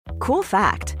Cool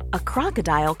fact, a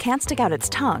crocodile can't stick out its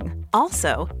tongue.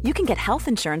 Also, you can get health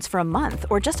insurance for a month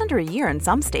or just under a year in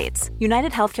some states.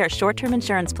 United Healthcare short-term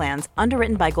insurance plans,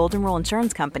 underwritten by Golden Rule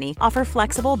Insurance Company, offer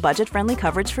flexible, budget-friendly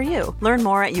coverage for you. Learn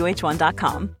more at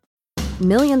uh1.com.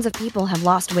 Millions of people have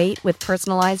lost weight with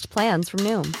personalized plans from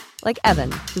Noom. Like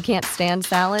Evan, who can't stand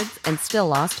salads and still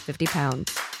lost 50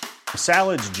 pounds.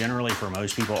 Salads generally for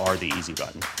most people are the easy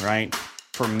button, right?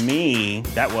 For me,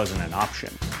 that wasn't an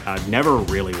option. I never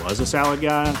really was a salad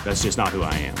guy. That's just not who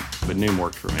I am. But Noom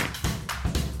worked for me.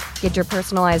 Get your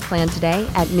personalized plan today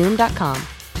at Noom.com.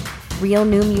 Real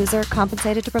Noom user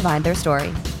compensated to provide their story.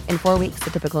 In 4 weeks,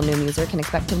 the typical Noom user can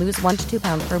expect to lose 1 to 2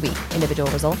 pounds per week. Individual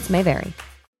results may vary.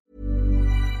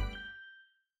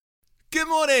 Good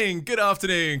morning, good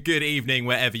afternoon, good evening,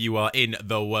 wherever you are in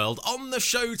the world. On the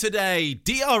show today,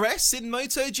 DRS in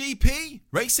MotoGP,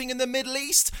 racing in the Middle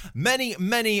East,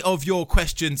 many of your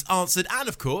questions answered, and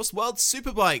of course, World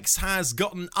Superbikes has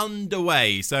gotten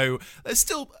underway. So there's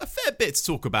still a fair bit to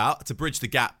talk about to bridge the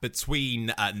gap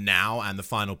between now and the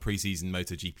final preseason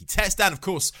MotoGP test. And of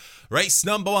course, race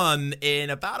number 1 in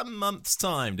about a month's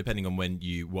time, depending on when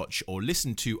you watch or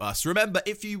listen to us. Remember,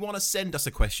 if you want to send us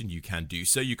a question, you can do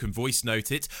so. You can voice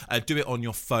note it, do it on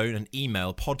your phone and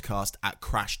email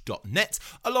podcast@crash.net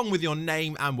along with your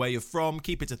name and where you're from.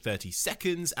 Keep it to 30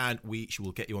 seconds and we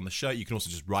will get you on the show. You can also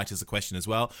just write us a question as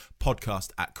well,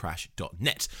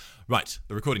 podcast@crash.net. Right,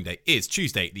 the recording date is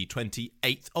Tuesday, the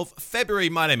 28th of February.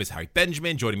 My name is Harry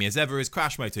Benjamin. Joining me as ever is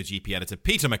Crash MotoGP editor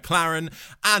Peter McLaren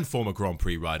and former Grand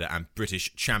Prix rider and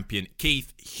British champion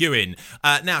Keith Hewin.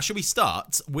 Now, shall we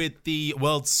start with the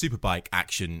World Superbike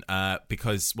action?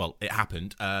 Because, well, it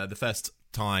happened. The first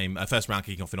round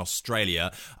kicking off in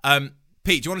Australia.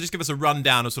 Pete, do you want to just give us a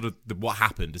rundown of sort of what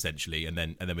happened essentially, and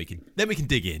then we can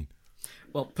dig in?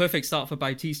 Well, perfect start for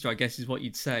Bautista, I guess, is what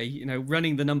you'd say. You know,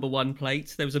 running the number 1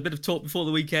 plate. There was a bit of talk before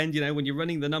the weekend, you know, when you're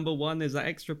running the number 1, there's that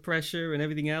extra pressure and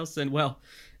everything else. And, well,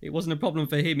 it wasn't a problem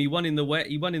for him. He won in the wet,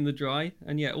 he won in the dry,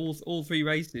 and, yeah, all 3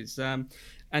 races. And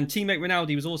teammate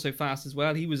Rinaldi was also fast as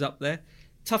well. He was up there.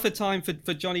 Tougher time for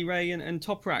Johnny Ray and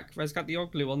Toprak,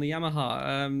 Razgatlioglu on the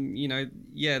Yamaha. You know,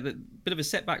 yeah, bit of a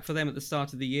setback for them at the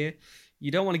start of the year. You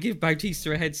don't want to give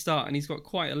Bautista a head start, and he's got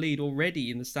quite a lead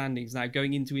already in the standings now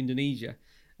going into Indonesia.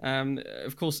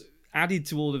 Of course, added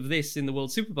to all of this in the World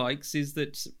Superbikes is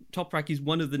that Toprak is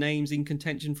one of the names in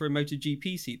contention for a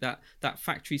MotoGP seat, that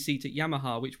factory seat at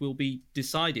Yamaha, which will be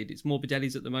decided. It's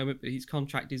Morbidelli's at the moment, but his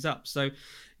contract is up. So,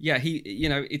 yeah,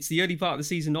 it's the early part of the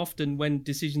season often when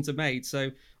decisions are made. So,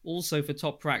 also for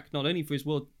Toprak, not only for his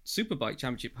World Superbike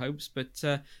Championship hopes, but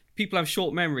people have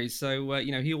short memories. So,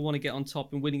 he'll want to get on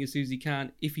top and winning as soon as he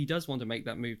can if he does want to make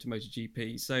that move to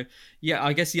MotoGP. So, yeah,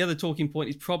 I guess the other talking point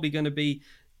is probably going to be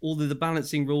all the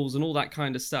balancing rules and all that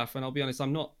kind of stuff. And I'll be honest,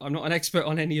 I'm not an expert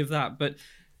on any of that, but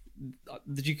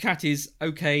the Ducatis,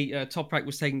 okay, Toprak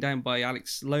was taken down by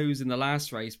Alex Lowe's in the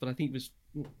last race, but I think it was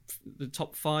the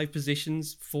top 5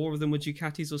 positions, 4 of them were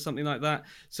Ducatis or something like that.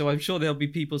 So I'm sure there'll be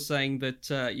people saying that,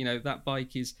 that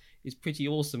bike is pretty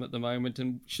awesome at the moment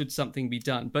and should something be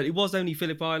done. But it was only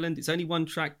Phillip Island. It's only one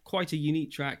track, quite a unique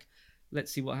track.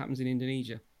 Let's see what happens in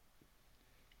Indonesia.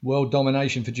 World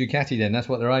domination for Ducati then. That's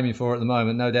what they're aiming for at the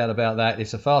moment, no doubt about that.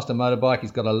 It's a faster motorbike.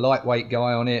 He's got a lightweight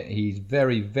guy on it. He's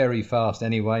very, very fast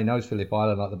anyway. Knows Phillip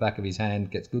Island like the back of his hand.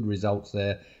 Gets good results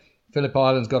there. Phillip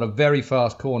Island's got a very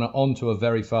fast corner onto a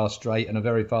very fast straight and a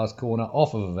very fast corner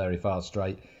off of a very fast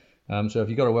straight. So if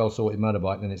you've got a well-sorted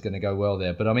motorbike, then it's going to go well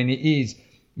there. But, I mean, it is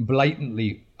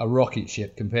blatantly a rocket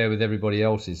ship compared with everybody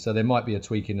else's. So there might be a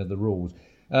tweaking of the rules.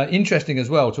 Interesting as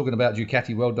well, talking about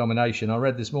Ducati world domination. I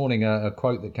read this morning a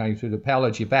quote that came through to Paolo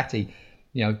Gibatti.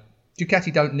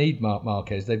 Ducati don't need Marc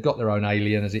Marquez. They've got their own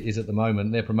alien as it is at the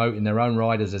moment. They're promoting their own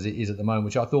riders as it is at the moment,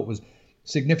 which I thought was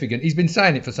significant. He's been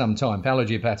saying it for some time. Paolo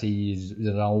Gibatti is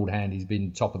an old hand. He's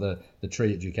been top of the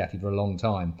tree at Ducati for a long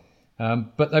time.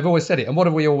 But they've always said it. And what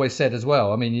have we always said as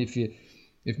well? I mean,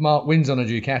 if Marc wins on a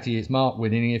Ducati, it's Marc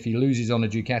winning. If he loses on a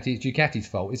Ducati, it's Ducati's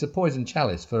fault. It's a poison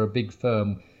chalice for a big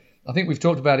firm. I think we've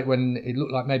talked about it when it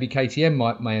looked like maybe KTM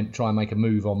might try and make a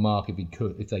move on Marc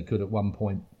if they could at one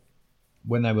point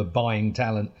when they were buying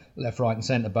talent left, right and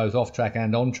centre, both off track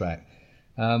and on track.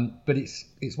 But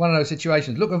it's one of those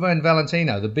situations. Look at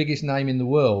Valentino, the biggest name in the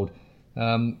world,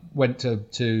 went to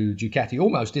Ducati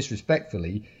almost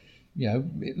disrespectfully.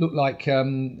 It looked like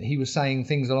he was saying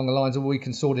things along the lines of, we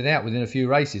can sort it out within a few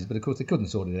races. But of course they couldn't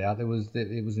sort it out. It was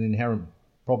an inherent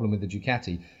problem with the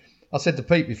Ducati. I said to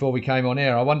Pete before we came on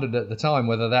air, I wondered at the time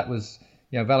whether that was,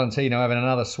 Valentino having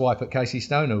another swipe at Casey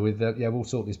Stoner with, we'll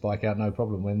sort this bike out, no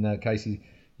problem. When Casey,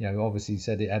 obviously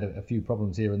said it had a few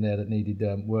problems here and there that needed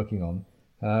working on.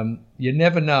 You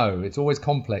never know. It's always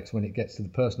complex when it gets to the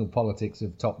personal politics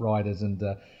of top riders and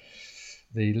the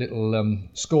little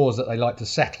scores that they like to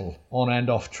settle on and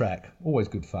off track. Always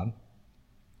good fun.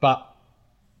 But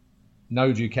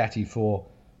no Ducati for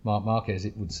Marc Marquez,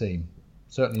 it would seem.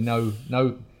 Certainly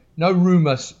no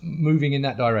rumours moving in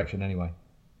that direction anyway.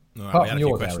 All right, apart we had from a few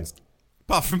yours, questions.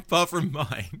 Harry. Apart from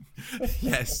mine,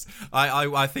 yes,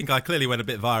 I think I clearly went a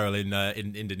bit viral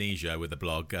in Indonesia with a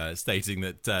blog stating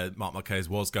that Marc Marquez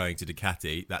was going to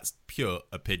Ducati. That's pure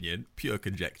opinion, pure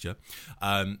conjecture.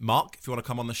 Mark, if you want to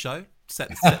come on the show, set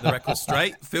the record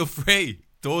straight, feel free.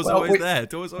 Doors always there.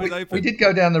 Doors always open. We did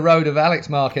go down the road of Alex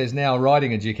Marquez now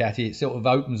riding a Ducati. It sort of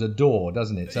opens a door,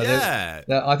 doesn't it? So yeah.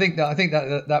 I think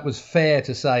that was fair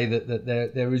to say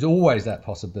that there is always that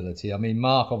possibility. I mean,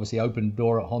 Mark obviously opened the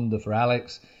door at Honda for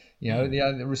Alex. You know,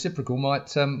 the reciprocal might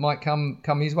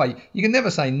come his way. You can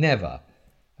never say never.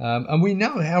 And we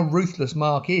know how ruthless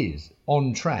Mark is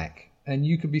on track, and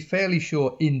you can be fairly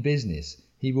sure in business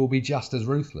he will be just as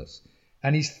ruthless.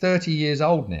 And he's 30 years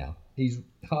old now.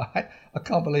 I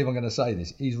can't believe I'm going to say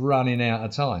this. He's running out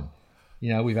of time.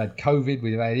 You know, we've had COVID,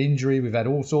 we've had injury, we've had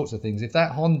all sorts of things. If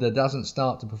that Honda doesn't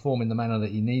start to perform in the manner that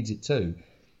he needs it to,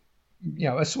 you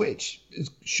know, a switch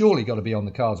has surely got to be on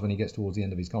the cards when he gets towards the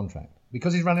end of his contract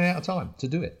because he's running out of time to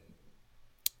do it.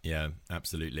 Yeah,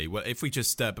 absolutely. Well, if we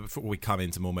just, before we come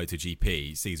into more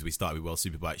MotoGP, see as we start with World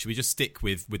Superbike, should we just stick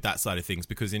with that side of things?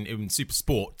 Because in Super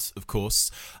Sport, of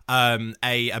course,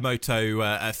 a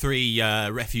Moto 3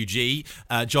 refugee,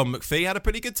 John McPhee, had a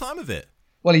pretty good time of it.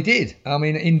 Well, he did. I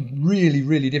mean, in really,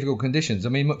 really difficult conditions. I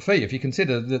mean, McPhee, if you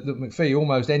consider that McPhee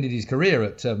almost ended his career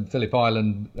at Phillip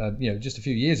Island, just a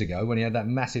few years ago when he had that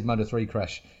massive Moto 3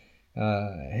 crash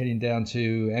heading down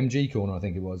to MG corner, I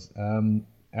think it was,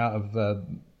 out of...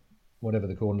 whatever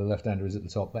the corner, the left-hander is at the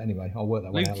top. But anyway, I'll work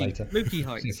that one out later. Lukey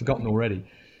Heights. I've forgotten already.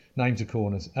 Names of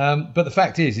corners. But the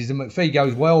fact is that McPhee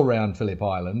goes well round Phillip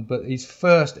Island, but his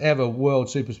first ever World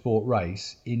Supersport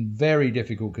race in very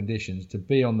difficult conditions to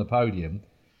be on the podium,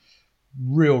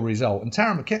 real result. And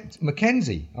Taron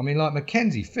McKenzie,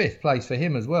 McKenzie, fifth place for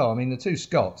him as well. I mean, the two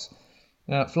Scots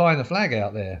flying the flag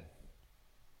out there.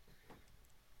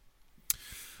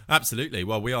 Absolutely.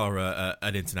 Well, we are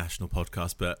an international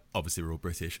podcast, but obviously we're all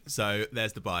British. So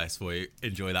there's the bias for you.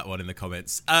 Enjoy that one in the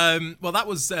comments. Well, that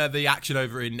was the action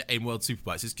over in World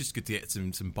Superbikes. It's just good to get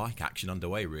some bike action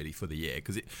underway, really, for the year.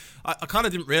 Because I kind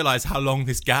of didn't realise how long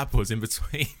this gap was in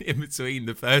between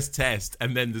the first test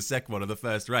and then the second one of the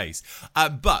first race.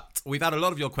 But we've had a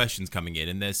lot of your questions coming in,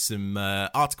 and there's some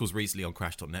articles recently on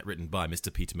Crash.net written by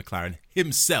Mr. Peter McLaren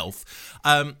himself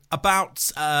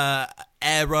about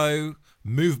aero,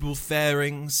 movable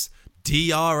fairings,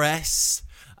 DRS.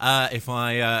 This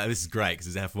is great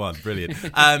because it's F1,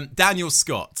 brilliant. Daniel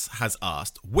Scott has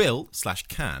asked,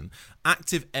 can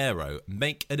Active Aero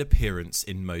make an appearance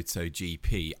in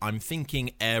MotoGP? I'm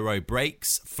thinking aero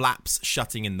brakes, flaps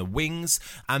shutting in the wings,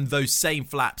 and those same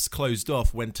flaps closed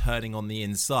off when turning on the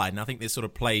inside. And I think this sort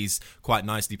of plays quite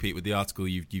nicely, Pete, with the article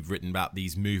you've written about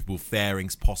these movable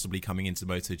fairings possibly coming into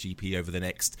MotoGP over the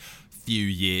next few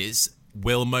years.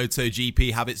 Will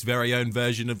MotoGP have its very own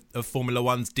version of Formula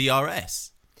One's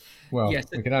DRS? Well, yes,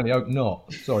 we can only hope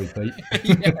not. Sorry, Pete.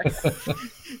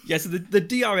 So the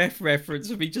DRF reference,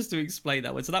 for me, just to explain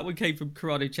that one. So that one came from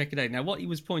Corrado Ceccaday. Now, what he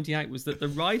was pointing out was that the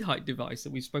ride height device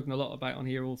that we've spoken a lot about on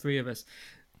here, all three of us,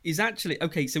 is actually,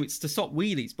 okay, so it's to stop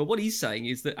wheelies. But what he's saying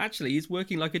is that actually it's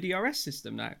working like a DRS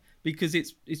system now because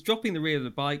it's dropping the rear of the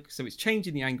bike, so it's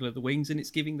changing the angle of the wings and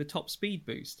it's giving the top speed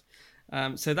boost.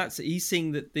 So he's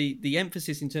seeing that the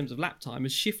emphasis in terms of lap time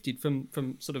has shifted from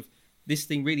sort of this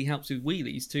thing really helps with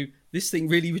wheelies to this thing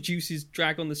really reduces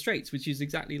drag on the straights, which is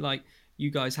exactly like you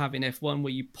guys have in F1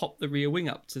 where you pop the rear wing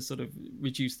up to sort of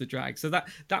reduce the drag. So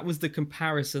that was the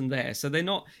comparison there. So they're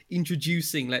not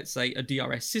introducing, let's say, a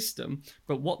DRS system,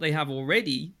 but what they have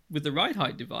already with the ride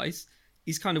height device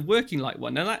is kind of working like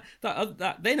one. Now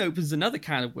that then opens another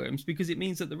can of worms because it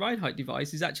means that the ride height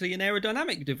device is actually an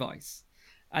aerodynamic device.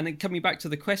 And then coming back to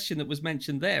the question that was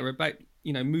mentioned there about,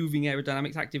 moving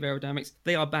aerodynamics, active aerodynamics,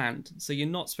 they are banned. So you're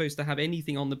not supposed to have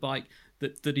anything on the bike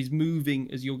that is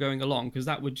moving as you're going along, because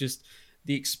that would just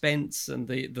the expense and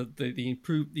the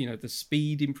improve, the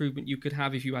speed improvement you could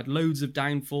have if you had loads of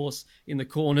downforce in the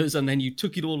corners and then you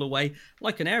took it all away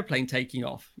like an airplane taking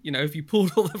off. If you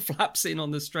pulled all the flaps in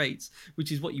on the straights,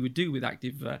 which is what you would do with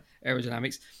active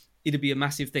aerodynamics, it'd be a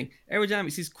massive thing.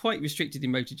 Aerodynamics is quite restricted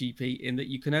in MotoGP in that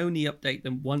you can only update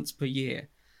them once per year.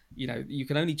 You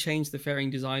can only change the fairing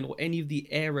design or any of the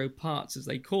aero parts, as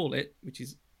they call it, which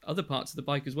is other parts of the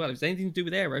bike as well. If it's anything to do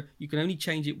with aero, you can only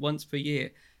change it once per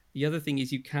year. The other thing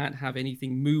is you can't have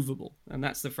anything movable, and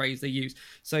that's the phrase they use.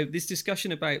 So this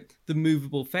discussion about the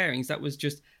movable fairings, that was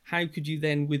just how could you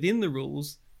then, within the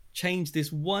rules, change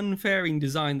this one fairing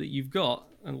design that you've got,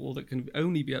 or that can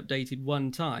only be updated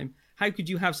one time? How could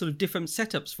you have sort of different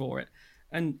setups for it?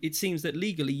 And it seems that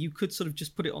legally you could sort of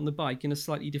just put it on the bike in a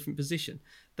slightly different position.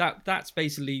 That's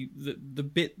basically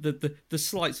the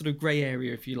slight sort of grey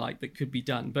area, if you like, that could be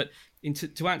done. But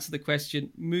to answer the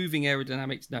question, moving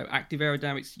aerodynamics, no. Active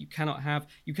aerodynamics, you cannot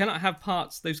have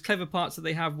parts, those clever parts that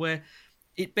they have where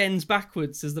it bends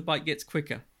backwards as the bike gets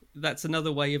quicker. That's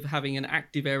another way of having an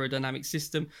active aerodynamic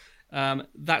system.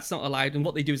 That's not allowed. And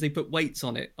what they do is they put weights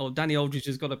on it. Danny Aldridge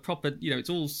has got a proper, it's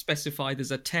all specified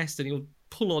as a test, and he'll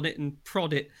pull on it and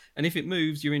prod it, and if it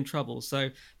moves, you're in trouble.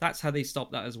 So that's how they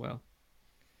stop that as well.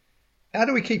 How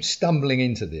do we keep stumbling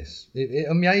into this? It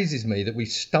amazes me that we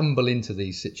stumble into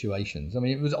these situations. I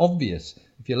mean, it was obvious.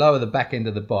 If you lower the back end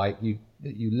of the bike, you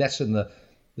lessen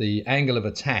the angle of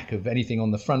attack of anything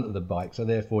on the front of the bike, so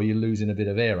therefore you're losing a bit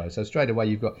of aero. So straight away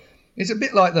you've got... It's a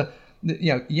bit like the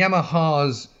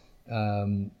Yamaha's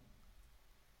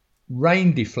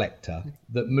rain deflector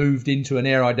that moved into an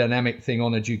aerodynamic thing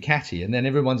on a Ducati, and then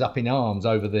everyone's up in arms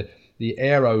over the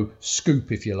aero scoop,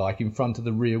 if you like, in front of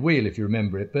the rear wheel, if you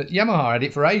remember it. But Yamaha had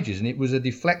it for ages, and it was a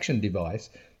deflection device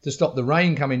to stop the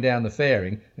rain coming down the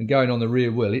fairing and going on the rear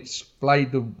wheel. It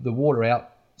splayed the water out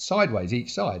sideways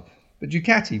each side. But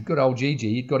Ducati, good old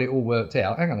Gigi, he'd got it all worked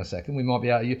out. Hang on a second, we might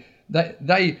be out of you.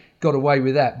 They got away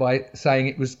with that by saying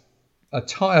it was a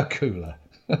tyre cooler.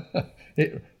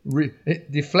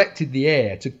 It deflected the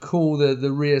air to cool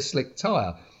the rear slick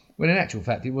tyre, when in actual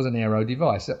fact it was an aero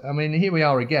device. I mean, here we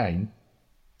are again.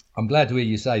 I'm glad to hear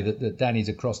you say that Danny's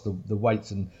across the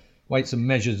weights and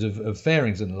measures of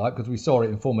fairings and the like, because we saw it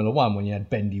in Formula One when you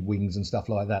had bendy wings and stuff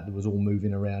like that was all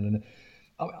moving around. And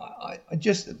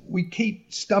we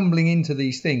keep stumbling into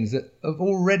these things that have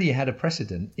already had a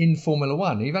precedent in Formula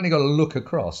One. You've only got to look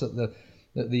across at the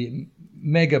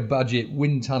mega budget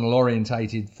wind tunnel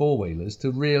orientated four-wheelers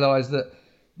to realise that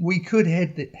we could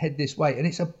head this way, and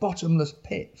it's a bottomless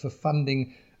pit for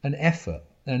funding and effort,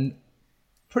 and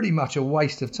pretty much a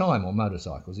waste of time on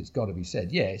motorcycles. It's got to be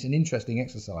said. Yeah, it's an interesting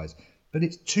exercise, but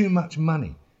it's too much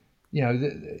money.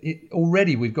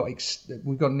 Already we've got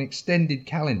an extended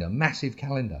calendar, massive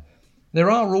calendar. There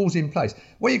are rules in place.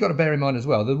 What you've got to bear in mind as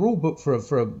well, the rule book for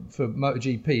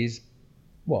MotoGP is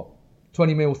what?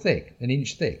 20 mil thick, an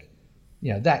inch thick.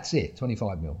 That's it,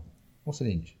 25 mil. What's an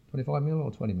inch? 25 mil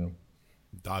or 20 mil?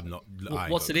 I'm not.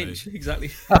 What's an inch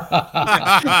exactly? Well,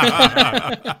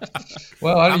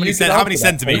 how many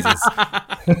centimetres?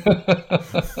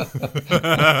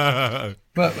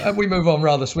 But we move on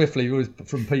rather swiftly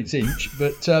from Pete's inch.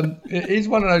 But it is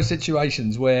one of those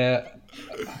situations where,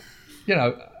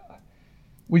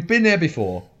 we've been there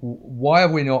before. Why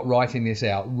are we not writing this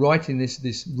out, writing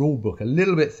this rule book a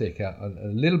little bit thicker, a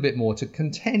little bit more to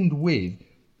contend with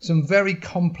some very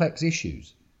complex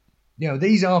issues?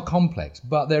 These are complex,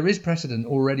 but there is precedent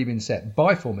already been set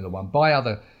by Formula One, by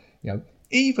other,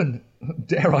 even,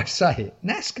 dare I say it,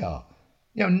 NASCAR.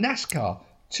 NASCAR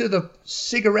to the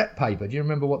cigarette paper. Do you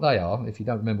remember what they are? If you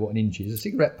don't remember what an inch is, a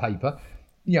cigarette paper,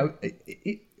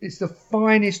 it's the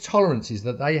finest tolerances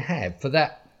that they have for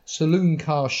that saloon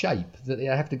car shape that they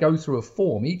have to go through a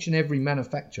form. Each and every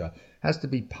manufacturer has to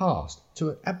be passed to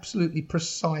an absolutely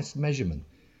precise measurement.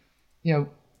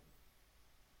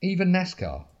 Even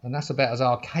NASCAR, and that's about as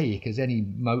archaic as any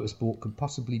motorsport could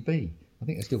possibly be. I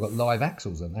think they've still got live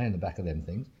axles, haven't they, in the back of them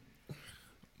things?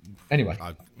 Anyway.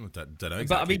 I don't know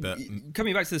exactly, but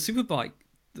coming back to the superbike,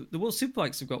 the World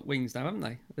Superbikes have got wings now, haven't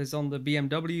they? There's on the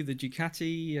BMW, the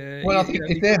Ducati. Well, I think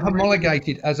if they're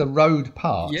homologated as a road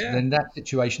part, then that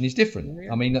situation is different.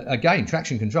 Yeah. I mean, again,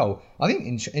 traction control. I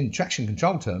think in traction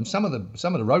control terms, some of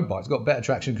the road bikes got better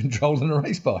traction control than the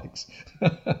race bikes.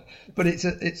 But it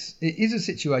is a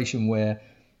situation where,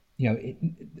 the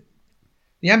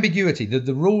ambiguity,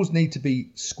 the rules need to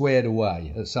be squared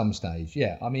away at some stage.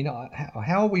 Yeah, I mean,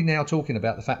 how are we now talking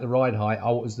about the fact the ride height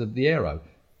alters the aero?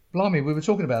 Blimey, we were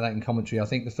talking about that in commentary, I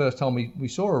think, the first time we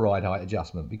saw a ride height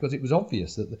adjustment, because it was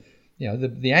obvious that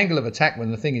the angle of attack when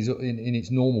the thing is in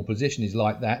its normal position is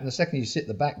like that, and the second you sit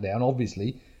the back down,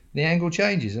 obviously, the angle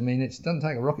changes. I mean, it doesn't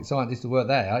take a rocket scientist to work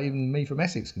that out. Even me from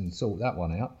Essex can sort that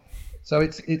one out. So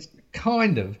it's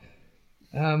kind of...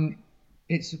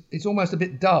 It's almost a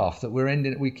bit daft that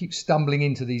we keep stumbling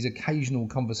into these occasional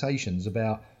conversations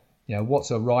about,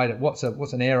 what's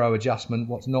an aero adjustment,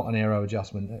 what's not an aero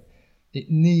adjustment. It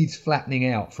needs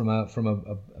flattening out from a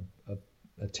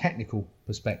technical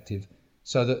perspective,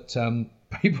 so that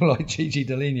people like Gigi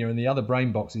Dall'Igna and the other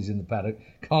brain boxes in the paddock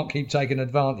can't keep taking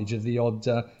advantage of the odd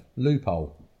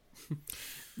loophole.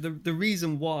 The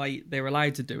reason why they're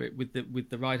allowed to do it with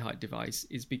the ride height device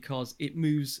is because it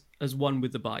moves as one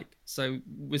with the bike. So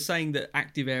we're saying that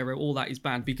active aero, all that is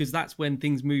banned because that's when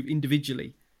things move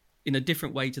individually in a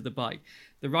different way to the bike.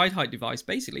 The ride height device,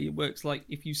 basically, it works like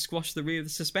if you squash the rear of the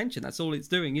suspension. That's all it's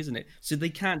doing, isn't it? So they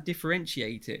can't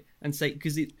differentiate it and say,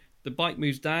 because the bike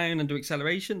moves down under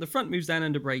acceleration, the front moves down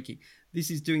under braking. This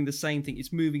is doing the same thing.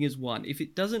 It's moving as one. If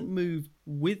it doesn't move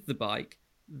with the bike,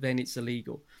 then it's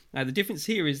illegal. Now, the difference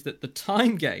here is that the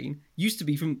time gain used to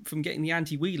be from getting the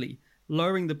anti-wheelie,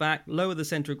 lowering the back, lower the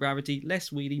center of gravity, less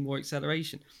wheelie, more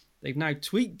acceleration. They've now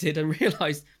tweaked it and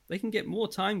realized they can get more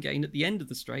time gain at the end of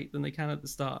the straight than they can at the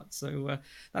start. So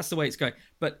that's the way it's going.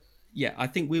 But yeah, I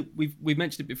think we've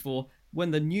mentioned it before.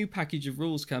 When the new package of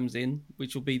rules comes in,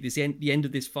 which will be the end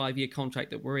of this 5-year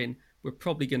contract that we're in, we're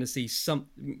probably going to see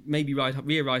maybe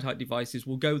rear ride height devices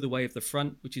will go the way of the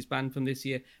front, which is banned from this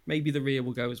year. Maybe the rear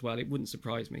will go as well. It wouldn't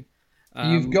surprise me.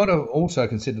 You've got to also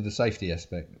consider the safety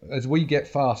aspect. As we get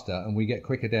faster and we get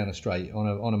quicker down a straight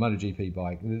on a MotoGP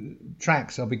bike, the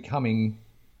tracks are becoming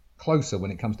closer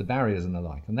when it comes to barriers and the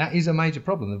like. And that is a major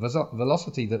problem. The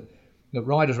velocity that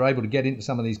riders are able to get into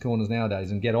some of these corners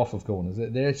nowadays and get off of corners,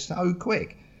 they're so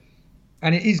quick.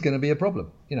 And it is going to be a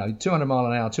problem. 200 mile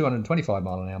an hour, 225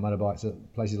 mile an hour motorbikes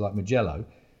at places like Mugello,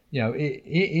 it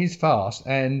is fast,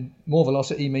 and more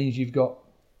velocity means you've got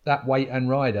that weight and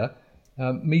rider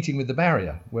meeting with the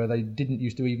barrier where they didn't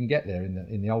used to even get there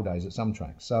in the old days at some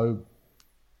tracks. So,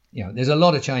 there's a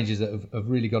lot of changes that have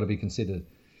really got to be considered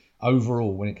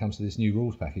overall when it comes to this new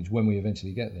rules package when we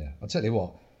eventually get there. I'll tell you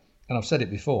what, and I've said it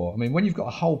before, I mean, when you've got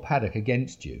a whole paddock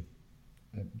against you,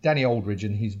 Danny Aldridge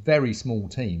and his very small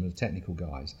team of technical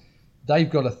guys, they've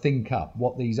got to think up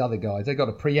what these other guys, they've got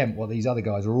to preempt what these other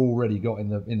guys are already got in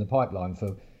the pipeline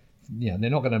for. They're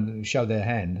not going to show their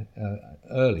hand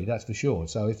early, that's for sure.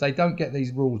 So if they don't get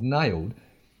these rules nailed,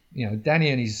 Danny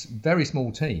and his very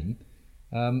small team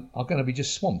are going to be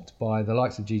just swamped by the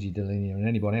likes of Gigi Dall'Igna and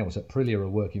anyone else. Aprilia are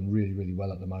working really, really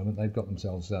well at the moment. They've got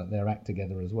themselves their act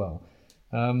together as well.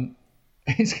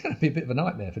 It's going to be a bit of a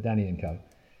nightmare for Danny and co.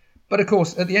 But of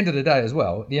course, at the end of the day as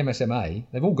well, the MSMA,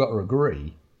 they've all got to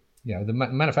agree. The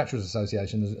Manufacturers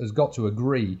Association has got to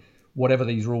agree whatever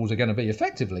these rules are going to be.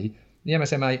 Effectively, the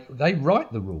MSMA, they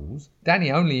write the rules.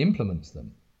 Danny only implements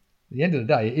them. At the end of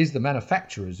the day, it is the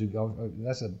manufacturers who go.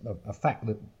 That's a fact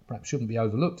that perhaps shouldn't be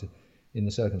overlooked in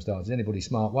the circumstances. Anybody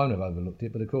smart won't have overlooked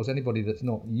it. But of course, anybody that's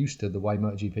not used to the way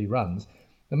MotoGP runs,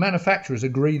 the manufacturers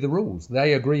agree the rules.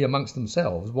 They agree amongst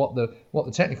themselves what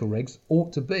the technical regs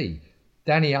ought to be.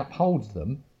 Danny upholds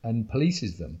them and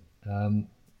polices them.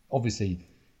 Obviously,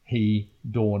 he,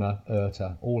 Dorna,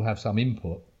 Erta all have some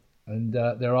input, and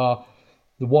there are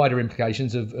the wider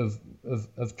implications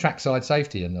of trackside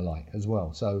safety and the like as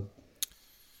well. So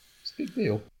it's a big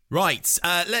deal. Right,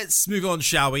 let's move on,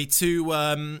 shall we, to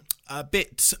a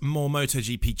bit more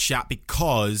MotoGP chat,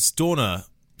 because Dorna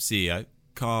CEO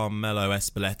Carmelo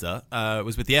Espeleta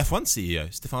was with the F1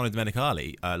 CEO Stefano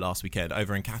Domenicali last weekend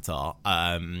over in Qatar.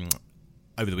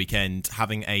 Over the weekend,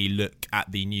 having a look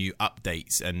at the new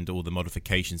updates and all the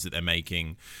modifications that they're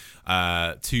making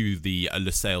to the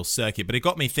Lusail circuit. But it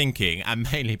got me thinking, and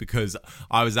mainly because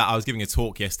I was giving a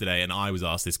talk yesterday and I was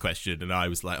asked this question, and I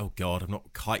was like, oh God, I'm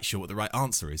not quite sure what the right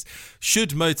answer is. Should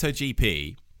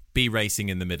MotoGP be racing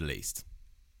in the Middle East?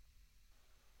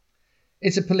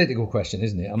 It's a political question,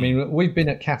 isn't it? I mean, we've been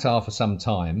at Qatar for some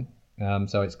time,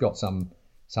 so it's got some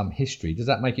history. Does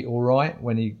that make it all right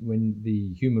when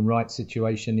the human rights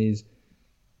situation is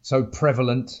so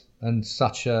prevalent and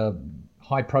such a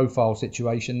high-profile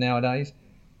situation nowadays?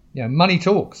 Money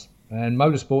talks, and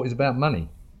motorsport is about money.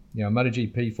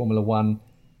 MotoGP, Formula One,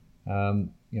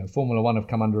 Formula One have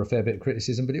come under a fair bit of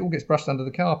criticism, but it all gets brushed under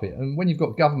the carpet. And when you've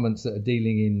got governments that are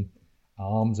dealing in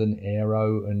arms and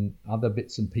aero and other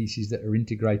bits and pieces that are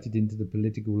integrated into the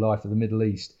political life of the Middle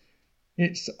East,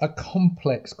 it's a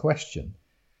complex question.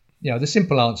 The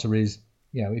simple answer is,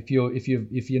 if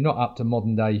you're not up to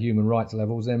modern day human rights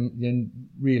levels, then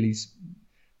really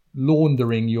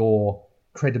laundering your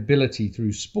credibility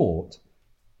through sport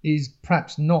is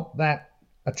perhaps not that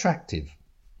attractive.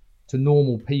 To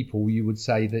normal people, you would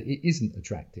say that it isn't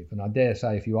attractive. And I dare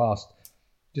say if you asked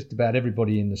just about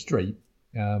everybody in the street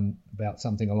about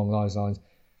something along those lines,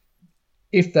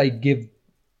 if they give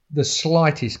the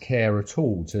slightest care at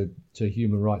all to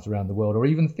human rights around the world, or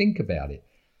even think about it.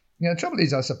 The trouble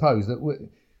is, I suppose, that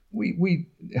we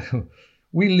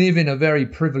live in a very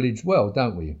privileged world,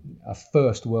 don't we? A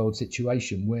first world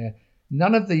situation where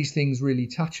none of these things really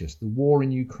touch us. The war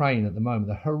in Ukraine at the moment,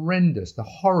 the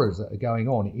horrors that are going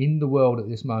on in the world at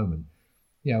this moment,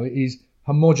 it is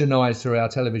homogenized through our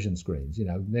television screens.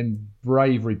 Them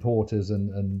brave reporters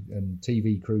and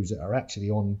TV crews that are actually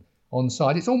on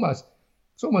site. It's almost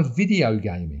video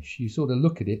game-ish. You sort of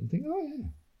look at it and think, oh yeah.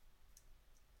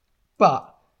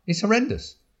 But it's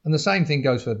horrendous. And the same thing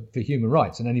goes for human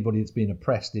rights, and anybody that's been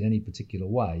oppressed in any particular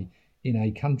way in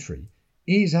a country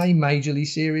is a majorly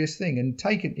serious thing. And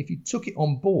if you took it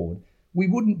on board, we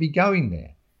wouldn't be going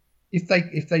there.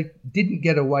 If they didn't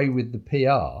get away with the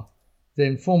PR,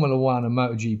 then Formula One and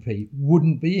MotoGP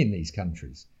wouldn't be in these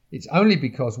countries. It's only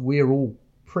because we're all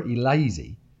pretty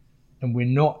lazy and we're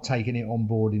not taking it on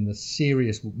board in the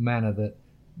serious manner that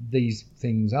these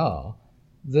things are,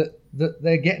 that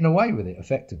they're getting away with it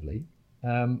effectively.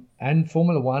 And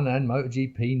Formula One and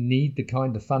MotoGP need the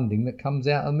kind of funding that comes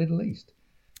out of the Middle East.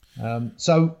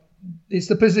 So it's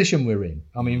the position we're in.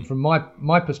 I mean, from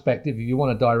my perspective, if you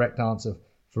want a direct answer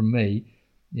from me,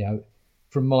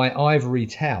 from my ivory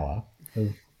tower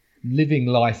of living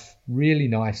life really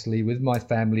nicely with my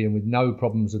family and with no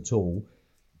problems at all,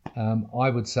 I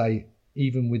would say,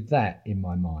 even with that in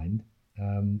my mind,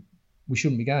 we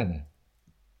shouldn't be going there.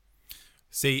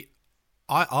 See,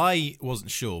 I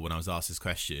wasn't sure when I was asked this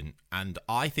question, and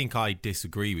I think I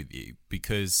disagree with you,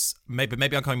 because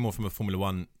maybe I'm coming more from a Formula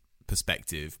One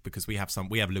perspective, because we have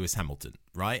Lewis Hamilton,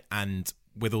 right? And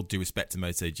with all due respect to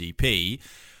MotoGP,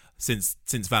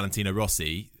 since Valentino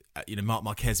Rossi, Marc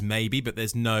Marquez maybe, but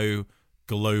there's no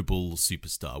global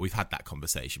superstar. We've had that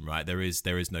conversation, right? There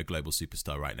is no global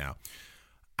superstar right now.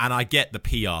 And I get the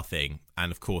PR thing,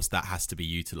 and of course that has to be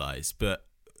utilised. But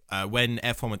when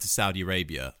F1 went to Saudi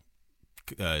Arabia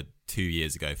 2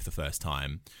 years ago for the first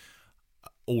time,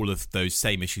 all of those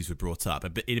same issues were brought up.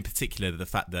 But in particular, the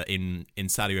fact that in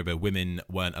Saudi Arabia, women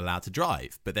weren't allowed to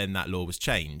drive. But then that law was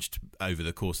changed over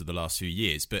the course of the last few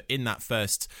years. But in that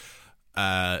first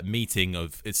meeting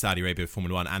of Saudi Arabia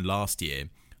Formula One and last year,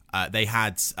 they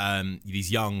had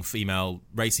these young female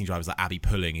racing drivers like Abby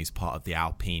Pulling, who's part of the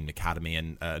Alpine Academy,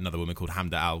 and another woman called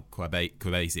Hamda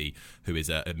Al-Kuwaisi, who is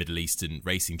a Middle Eastern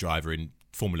racing driver in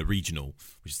Formula Regional,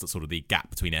 which is sort of the gap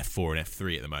between F4 and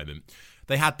F3 at the moment.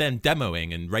 They had them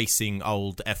demoing and racing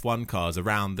old F1 cars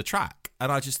around the track.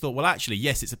 And I just thought, well, actually,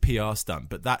 yes, it's a PR stunt,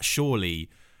 but that surely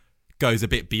goes a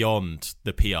bit beyond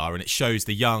the PR, and it shows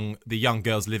the young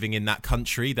girls living in that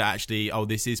country that actually, oh,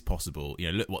 this is possible.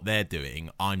 Look what they're doing.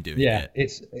 I'm doing it.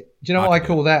 Do you know what I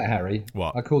call that, Harry?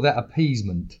 What? I call that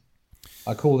appeasement.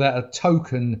 I call that a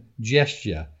token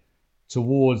gesture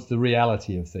towards the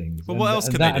reality of things. Well, what else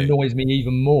can that they do? annoys me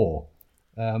even more,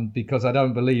 because I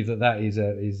don't believe that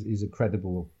is a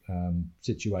credible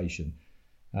situation.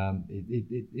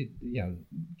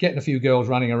 Getting a few girls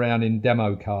running around in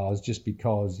demo cars just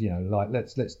because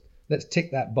let's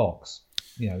tick that box,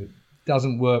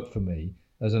 doesn't work for me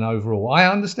as an overall. I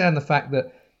understand the fact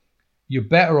that you're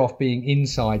better off being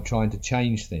inside trying to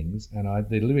change things, and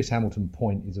the Lewis Hamilton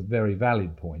point is a very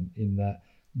valid point in that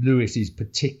Lewis is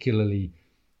particularly,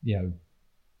 he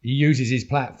uses his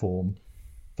platform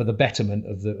for the betterment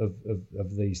of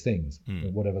these things,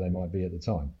 whatever they might be at the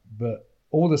time. But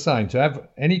all the same, to have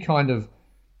any kind of,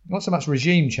 not so much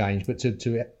regime change, but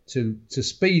to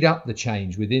speed up the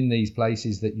change within these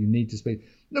places that you need to speed.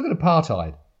 Look at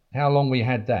apartheid, how long we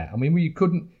had that. I mean, you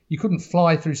couldn't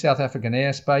fly through South African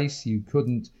airspace. You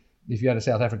couldn't, if you had a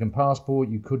South African passport,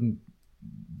 you couldn't,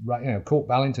 Court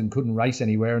Ballington couldn't race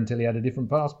anywhere until he had a different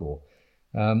passport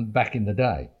back in the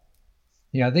day.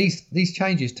 These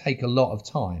changes take a lot of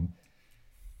time.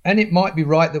 And it might be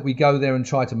right that we go there and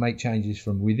try to make changes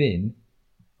from within,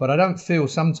 but I don't feel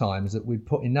sometimes that we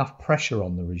put enough pressure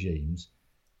on the regimes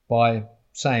by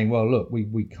saying, well, look,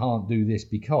 we can't do this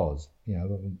because,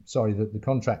 sorry, that the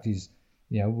contract is,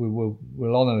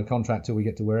 we'll honour the contract till we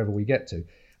get to wherever we get to.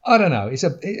 I don't know. It's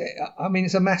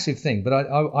a massive thing, but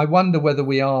I wonder whether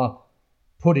we are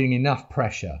putting enough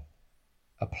pressure,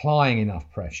 applying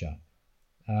enough pressure.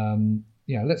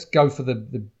 Let's go for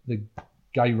the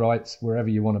gay rights wherever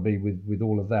you want to be with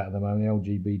all of that at the moment,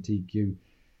 LGBTQ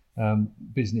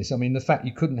business. I mean, the fact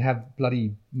you couldn't have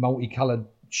bloody multicoloured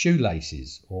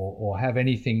shoelaces or have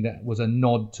anything that was a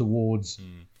nod towards,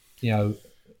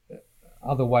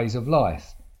 other ways of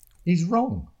life is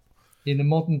wrong in the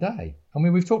modern day. I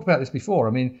mean, we've talked about this before.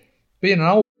 I mean, being an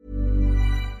old...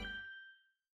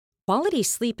 Quality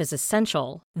sleep is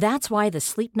essential. That's why the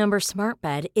Sleep Number Smart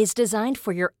Bed is designed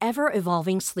for your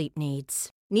ever-evolving sleep needs.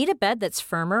 Need a bed that's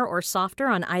firmer or softer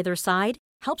on either side?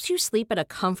 Helps you sleep at a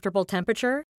comfortable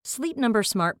temperature? Sleep Number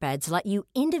Smart Beds let you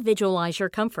individualize your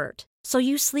comfort, so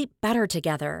you sleep better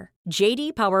together.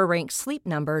 J.D. Power ranks Sleep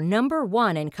Number number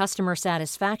 1 in customer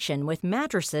satisfaction with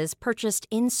mattresses purchased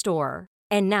in-store.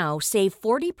 And now save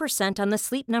 40% on the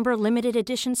Sleep Number limited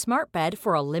edition smart bed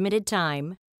for a limited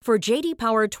time. For JD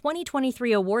Power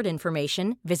 2023 award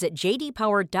information, visit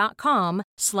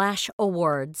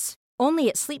jdpower.com/awards. Only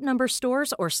at Sleep Number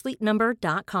stores or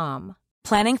sleepnumber.com.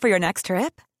 Planning for your next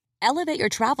trip? Elevate your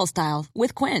travel style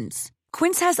with Quince.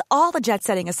 Quince has all the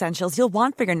jet-setting essentials you'll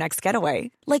want for your next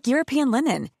getaway, like European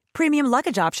linen, premium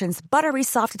luggage options, buttery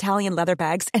soft Italian leather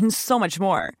bags, and so much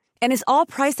more. And is all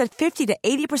priced at 50 to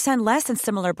 80% less than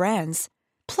similar brands.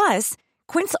 Plus,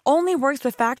 Quince only works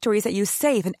with factories that use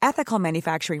safe and ethical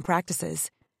manufacturing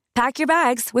practices. Pack your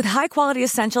bags with high-quality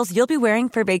essentials you'll be wearing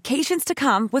for vacations to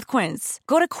come with Quince.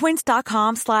 Go to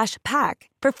quince.com/pack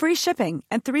for free shipping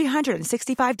and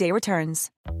 365-day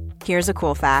returns. Here's a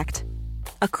cool fact.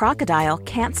 A crocodile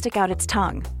can't stick out its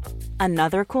tongue.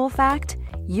 Another cool fact,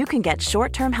 you can get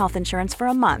short-term health insurance for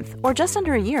a month or just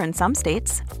under a year in some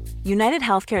states. United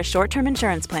Healthcare short-term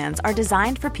insurance plans are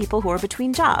designed for people who are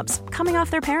between jobs, coming off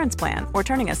their parents' plan, or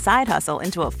turning a side hustle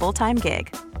into a full-time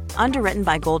gig. Underwritten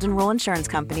by Golden Rule Insurance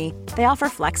Company, they offer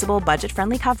flexible,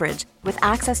 budget-friendly coverage with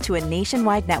access to a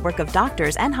nationwide network of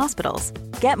doctors and hospitals.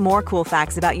 Get more cool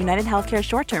facts about United Healthcare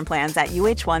short-term plans at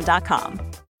uh1.com.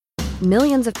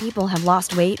 Millions of people have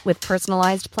lost weight with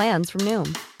personalized plans from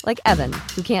Noom. Like Evan,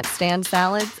 who can't stand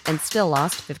salads and still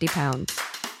lost 50 pounds.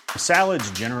 Salads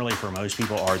generally for most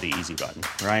people are the easy button,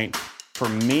 right? For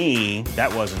me,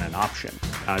 that wasn't an option.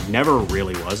 I never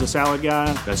really was a salad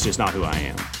guy. That's just not who I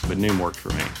am. But Noom worked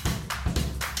for me.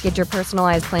 Get your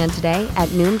personalized plan today at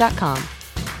Noom.com.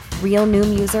 Real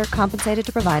Noom user compensated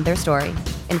to provide their story.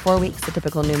 In 4 weeks, the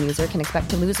typical Noom user can expect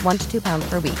to lose 1 to 2 pounds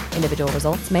per week. Individual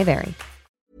results may vary.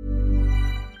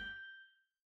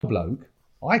 Bloke,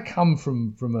 I come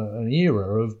from an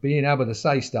era of being able to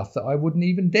say stuff that I wouldn't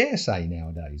even dare say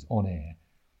nowadays on air.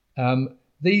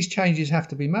 These changes have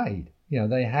to be made.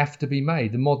 They have to be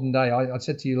made. The modern day, I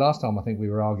said to you last time, I think we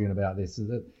were arguing about this,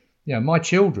 that my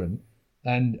children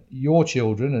and your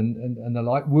children and the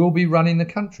like will be running the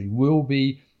country, will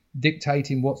be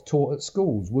dictating what's taught at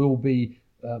schools, will be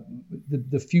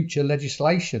the future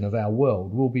legislation of our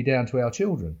world will be down to our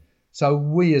children. So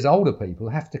we as older people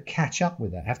have to catch up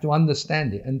with that, have to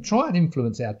understand it and try and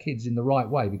influence our kids in the right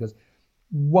way, because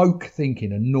woke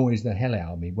thinking annoys the hell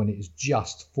out of me when it is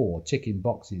just for ticking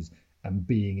boxes and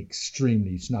being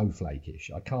extremely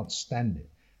snowflake-ish. I can't stand it.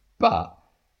 But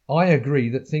I agree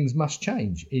that things must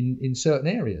change in certain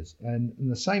areas. And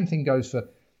the same thing goes for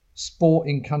sport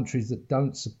in countries that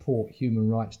don't support human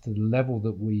rights to the level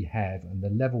that we have and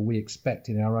the level we expect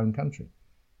in our own country.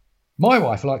 My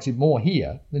wife likes it more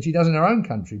here than she does in her own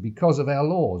country because of our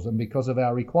laws and because of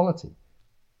our equality.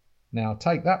 Now,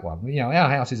 take that one. Our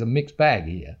house is a mixed bag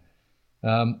here.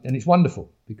 And it's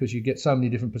wonderful because you get so many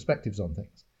different perspectives on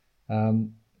things.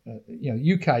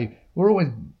 UK, we're always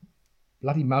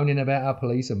bloody moaning about our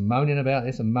police and moaning about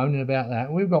this and moaning about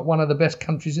that. We've got one of the best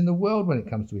countries in the world when it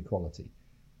comes to equality.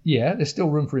 Yeah, there's still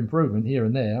room for improvement here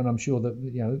and there, and I'm sure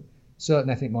that certain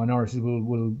ethnic minorities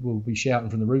will be shouting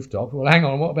from the rooftops, well, hang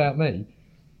on, what about me?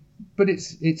 But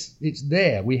it's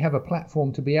there. We have a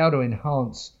platform to be able to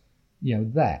enhance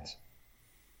that.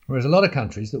 Whereas a lot of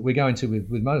countries that we're going to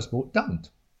with motorsport don't.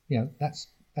 That's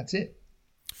it.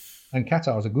 And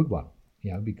Qatar is a good one,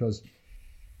 because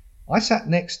I sat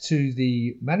next to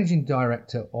the managing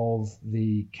director of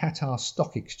the Qatar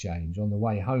Stock Exchange on the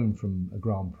way home from a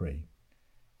Grand Prix.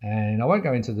 And I won't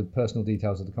go into the personal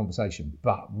details of the conversation,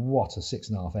 but what a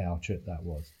 6.5 hour trip that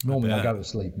was. Normally I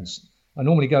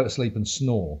normally go to sleep and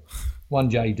snore.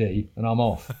 One JD and I'm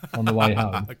off on the way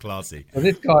home. Classy. But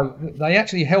this guy, they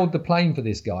actually held the plane for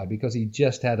this guy because he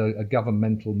just had a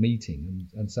governmental meeting.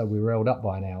 And so we were held up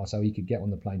by an hour so he could get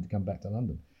on the plane to come back to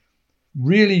London.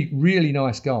 Really, really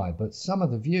nice guy. But some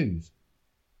of the views,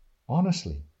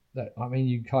 honestly,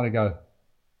 you kind of go,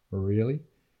 really?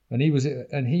 And he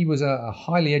was a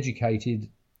highly educated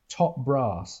top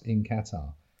brass in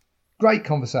Qatar. Great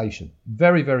conversation,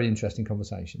 very, very interesting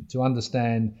conversation to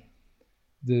understand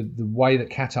the way that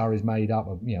Qatar is made up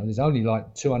of. There's only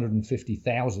like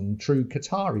 250,000 true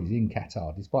Qataris in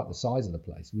Qatar, despite the size of the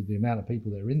place, with the amount of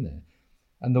people that are in there,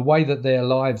 and the way that their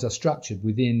lives are structured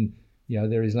within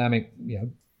their Islamic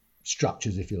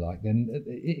structures, if you like. Then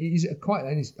it is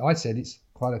I said it's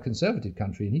quite a conservative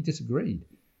country, and he disagreed.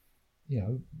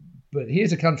 But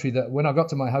here's a country that when I got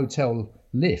to my hotel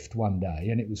lift one day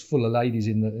and it was full of ladies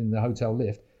in the hotel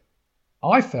lift,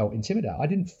 I felt intimidated. I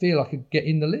didn't feel I could get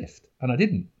in the lift, and I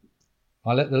didn't.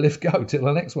 I let the lift go till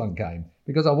the next one came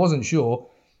because I wasn't sure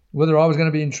whether I was going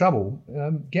to be in trouble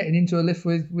getting into a lift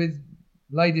with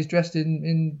ladies dressed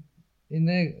in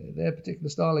their particular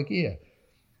style of gear.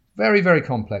 Very, very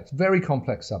complex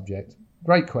subject.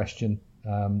 Great question.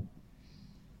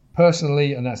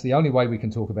 Personally, and that's the only way we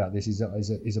can talk about this,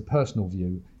 is a personal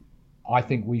view. I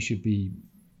think we should be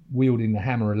wielding the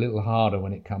hammer a little harder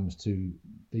when it comes to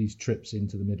these trips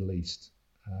into the Middle East.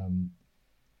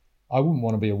 I wouldn't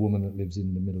want to be a woman that lives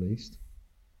in the Middle East.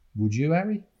 Would you,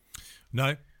 Harry?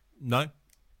 No, not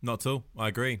at all. I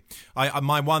agree.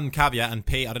 My one caveat, and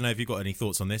Pete, I don't know if you've got any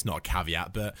thoughts on this, not a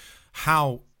caveat, but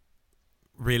how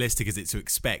realistic is it to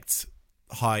expect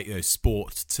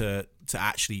sport to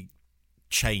actually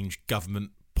change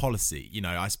government policy?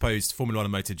 I suppose Formula 1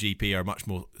 and MotoGP are a much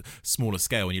more smaller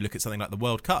scale. When you look at something like the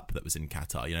World Cup that was in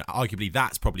Qatar, arguably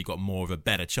that's probably got more of a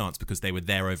better chance because they were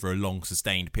there over a long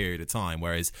sustained period of time,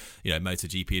 whereas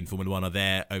MotoGP and Formula 1 are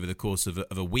there over the course of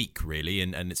a week really,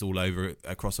 and it's all over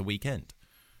across a weekend.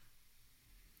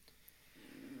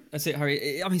 That's it,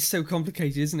 Harry. I mean, it's so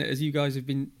complicated, isn't it? As you guys have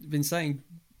been saying,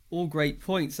 all great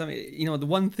points. I mean, the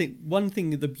one thing,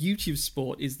 the beauty of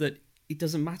sport is that it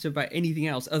doesn't matter about anything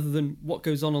else other than what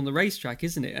goes on the racetrack,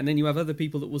 isn't it? And then you have other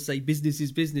people that will say business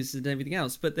is business and everything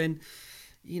else. But then,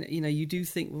 you do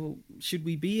think, well, should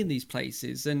we be in these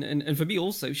places? And for me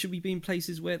also, should we be in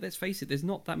places where, let's face it, there's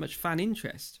not that much fan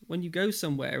interest? When you go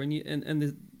somewhere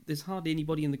and there's hardly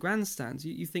anybody in the grandstands,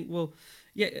 you think, well,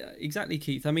 yeah, exactly,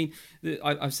 Keith. I mean,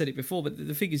 I've said it before, but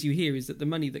the figures you hear is that the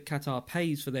money that Qatar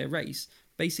pays for their race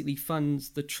basically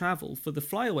funds the travel for the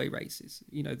flyaway races,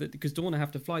 because Dorna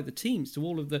have to fly the teams to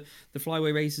all of the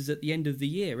flyaway races at the end of the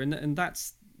year. And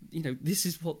that's, this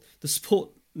is what the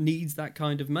sport needs, that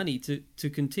kind of money to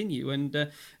continue. And as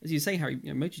you say, Harry,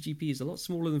 MotoGP is a lot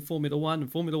smaller than Formula 1,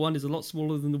 and Formula 1 is a lot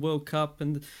smaller than the World Cup.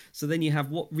 And so then you have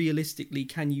what realistically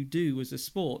can you do as a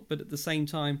sport? But at the same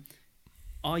time,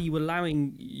 are you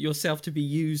allowing yourself to be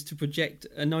used to project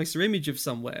a nicer image of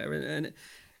somewhere? And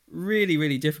really,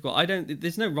 really difficult.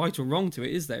 There's no right or wrong to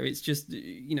it, is there? It's just,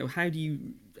 how do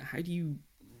you,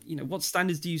 what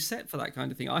standards do you set for that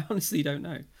kind of thing? I honestly don't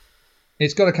know.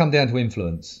 It's got to come down to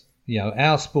influence.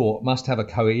 Our sport must have a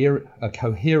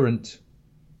coherent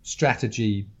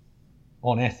strategy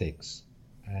on ethics,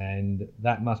 and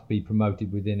that must be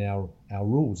promoted within our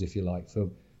rules, if you like, for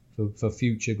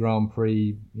future Grand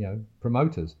Prix,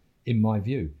 promoters, in my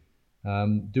view.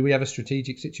 Do we have a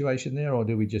strategic situation there, or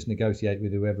do we just negotiate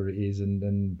with whoever it is,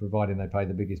 and providing they pay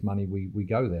the biggest money, we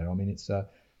go there? I mean,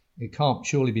 it can't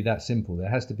surely be that simple. There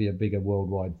has to be a bigger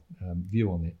worldwide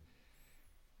view on it.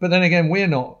 But then again, we're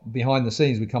not behind the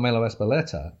scenes with Carmelo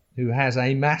Ezpeleta, who has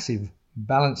a massive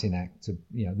balancing act to,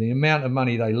 the amount of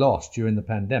money they lost during the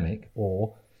pandemic,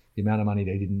 or the amount of money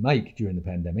they didn't make during the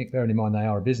pandemic, bearing in mind they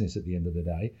are a business at the end of the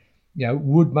day.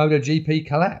 Would MotoGP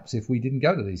collapse if we didn't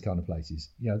go to these kind of places?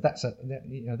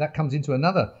 That comes into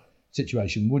another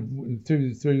situation. Would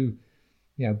through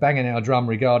banging our drum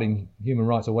regarding human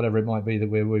rights or whatever it might be that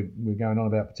we're going on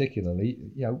about particularly,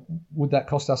 would that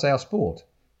cost us our sport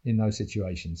in those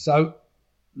situations? So,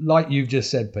 like you've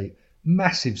just said, Pete,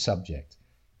 massive subject.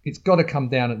 It's got to come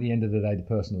down at the end of the day to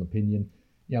personal opinion.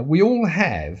 We all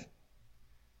have,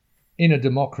 in a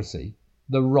democracy,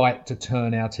 the right to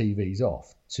turn our TVs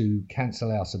off, to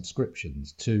cancel our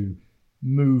subscriptions, to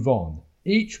move on.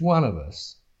 Each one of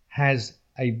us has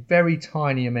a very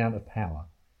tiny amount of power.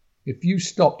 If you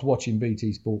stopped watching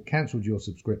BT Sport, cancelled your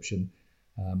subscription,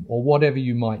 or whatever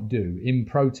you might do in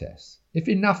protest, if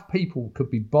enough people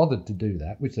could be bothered to do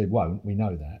that, which they won't, we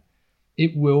know that,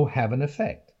 it will have an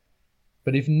effect.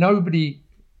 But if nobody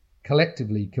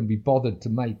collectively can be bothered to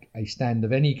make a stand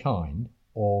of any kind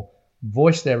or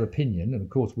voice their opinion, and of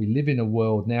course we live in a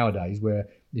world nowadays where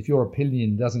if your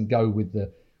opinion doesn't go with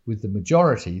the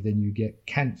majority, then you get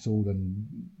cancelled and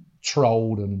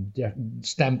trolled and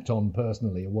stamped on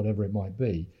personally or whatever it might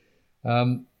be.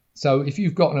 So if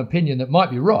you've got an opinion that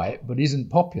might be right but isn't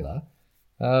popular,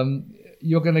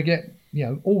 you're going to get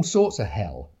all sorts of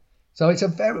hell. So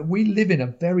we live in a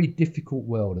very difficult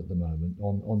world at the moment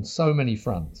on so many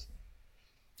fronts.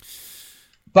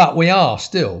 But we are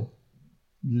still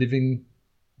living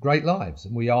great lives,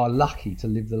 and we are lucky to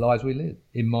live the lives we live,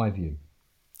 in my view.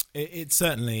 It's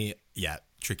certainly,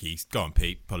 tricky. Go on,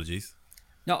 Pete. Apologies.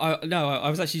 No, I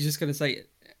was actually just going to say,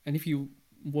 and if you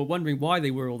were wondering why they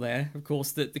were all there, of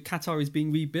course, that the Qatar is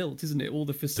being rebuilt, isn't it? All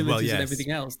the facilities and everything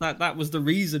else. That was the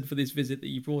reason for this visit that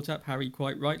you brought up, Harry,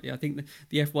 quite rightly. I think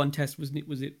the F1 test was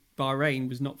it Bahrain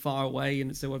was not far away,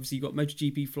 and so obviously you've got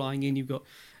MotoGP flying in, you've got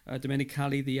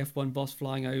Domenicali, the F1 boss,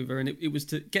 flying over, and it was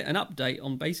to get an update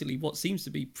on basically what seems to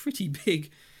be pretty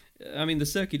big. I mean, the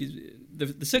circuit is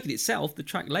the circuit itself, the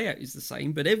track layout is the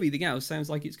same, but everything else sounds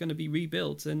like it's going to be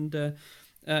rebuilt, and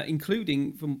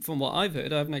including from what I've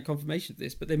heard, I have no confirmation of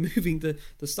this, but they're moving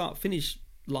the start-finish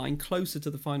line closer to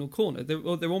the final corner.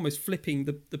 They're almost flipping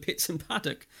the pits and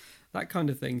paddock that kind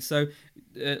of thing. So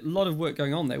a lot of work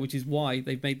going on there, which is why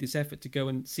they've made this effort to go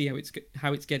and see how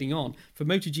it's getting on. For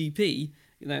MotoGP,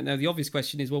 now the obvious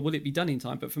question is, well, will it be done in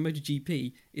time? But for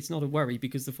MotoGP, it's not a worry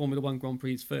because the Formula One Grand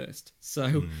Prix is first.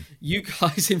 So you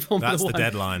guys in Formula That's One, the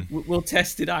deadline. We'll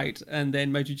test it out, and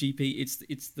then MotoGP,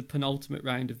 it's the penultimate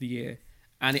round of the year.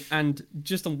 And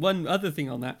just on one other thing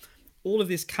on that, all of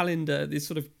this calendar, this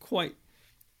sort of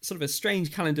a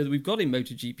strange calendar that we've got in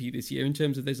MotoGP this year, in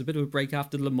terms of there's a bit of a break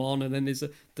after Le Mans, and then there's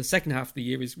the second half of the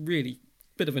year is really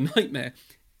a bit of a nightmare.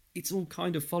 It's all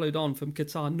kind of followed on from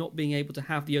Qatar not being able to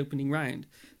have the opening round.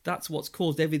 That's what's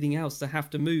caused everything else to have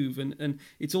to move, and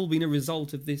it's all been a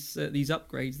result of these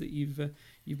upgrades that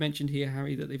you've mentioned here,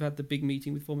 Harry, that they've had the big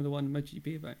meeting with Formula One and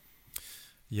MotoGP about.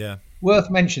 Yeah. Worth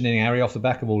mentioning, Harry, off the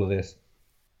back of all of this,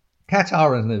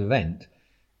 Qatar as an event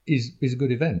is a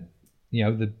good event. You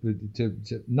know,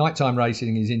 nighttime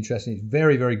racing is interesting. It's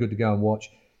very, very good to go and watch.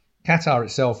 Qatar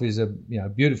itself is a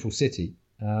beautiful city.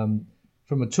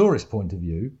 From a tourist point of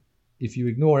view, if you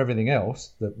ignore everything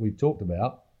else that we've talked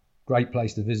about, great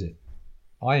place to visit.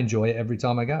 I enjoy it every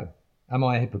time I go. Am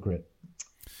I a hypocrite?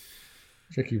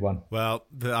 Tricky one. Well,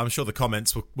 I'm sure the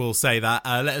comments will say that.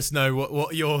 Let us know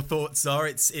what your thoughts are.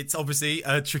 It's obviously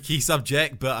a tricky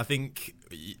subject, but I think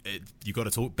you've got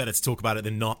to talk. Better to talk about it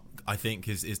than not, I think,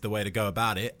 is the way to go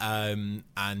about it.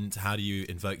 And how do you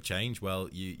invoke change? Well,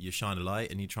 you shine a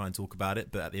light and you try and talk about it.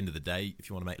 But at the end of the day, if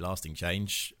you want to make lasting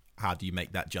change, how do you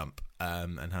make that jump?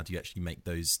 And how do you actually make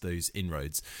those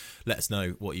inroads? Let us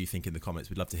know what you think in the comments.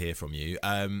 We'd love to hear from you.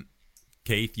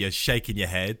 Keith, you're shaking your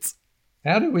head.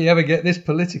 How did we ever get this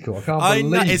political? I can't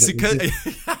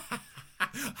believe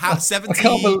how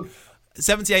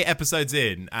 78 episodes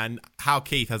in, and how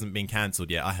Keith hasn't been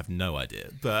cancelled yet, I have no idea.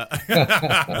 But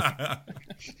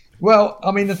well,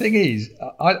 I mean, the thing is,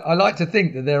 I like to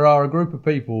think that there are a group of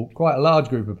people, quite a large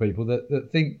group of people, that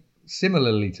think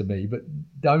similarly to me, but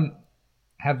don't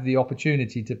have the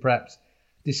opportunity to perhaps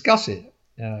discuss it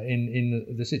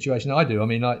in the situation I do. I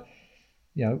mean,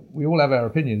 we all have our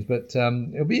opinions, but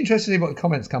it'll be interesting to see what the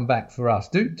comments come back for us.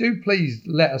 Do please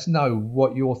let us know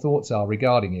what your thoughts are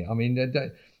regarding it. I mean,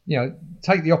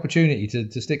 take the opportunity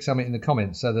to stick something in the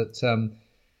comments so that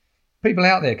people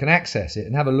out there can access it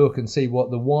and have a look and see what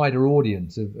the wider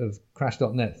audience of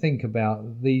Crash.net think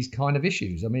about these kind of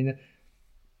issues. I mean,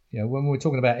 when we're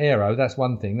talking about aero, that's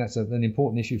one thing. That's an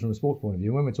important issue from a sports point of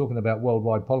view. When we're talking about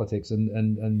worldwide politics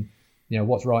and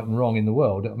what's right and wrong in the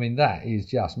world, I mean, that is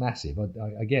just massive.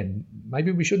 Again,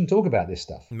 maybe we shouldn't talk about this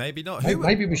stuff. Maybe not.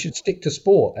 Maybe we should stick to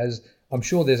sport, as I'm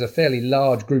sure there's a fairly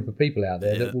large group of people out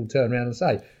there that will turn around and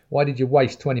say, why did you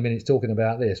waste 20 minutes talking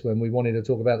about this when we wanted to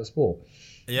talk about the sport?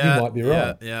 Yeah, you might be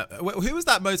right. Yeah. Who was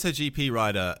that MotoGP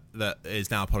rider that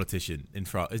is now a politician in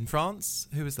France?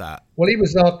 Who was that? Well, it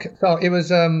was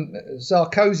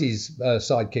Sarkozy's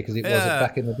sidekick, as it was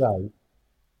back in the day.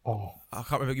 Oh, I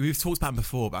can't remember. We've talked about him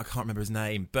before, but I can't remember his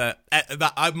name. But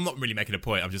I'm not really making a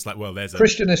point. I'm just like, well, there's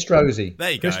Christian Estrosi.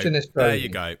 There you go. There you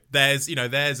go.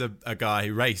 There's a guy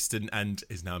who raced and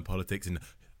is now in politics. And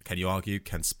can you argue?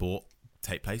 Can sport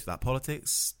take place without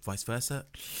politics? Vice versa?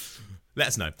 Let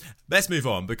us know. Let's move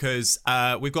on, because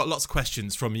we've got lots of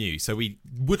questions from you. So we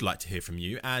would like to hear from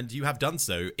you, and you have done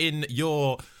so in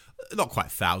your, not quite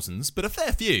thousands, but a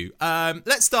fair few.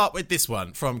 Let's start with this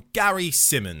one from Gary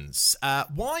Simmons.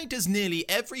 Why does nearly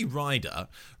every rider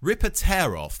rip a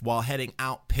tear off while heading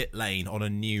out pit lane on a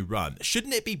new run?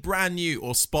 Shouldn't it be brand new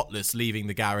or spotless leaving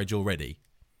the garage already?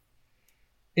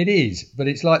 It is, but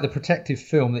it's like the protective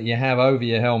film that you have over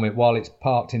your helmet while it's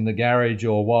parked in the garage,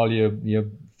 or while you're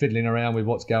fiddling around with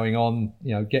what's going on,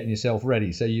 getting yourself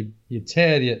ready. So you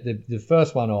tear the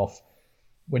first one off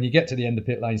when you get to the end of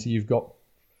pit lane, so you've got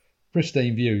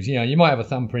pristine views. You might have a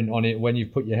thumbprint on it when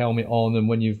you've put your helmet on and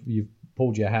when you've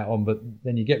pulled your hat on, but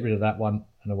then you get rid of that one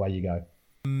and away you go.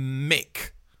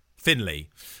 Mick Finley.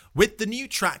 With the new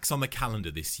tracks on the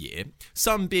calendar this year,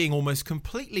 some being almost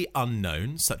completely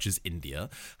unknown, such as India,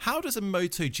 how does a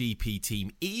MotoGP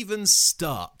team even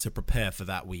start to prepare for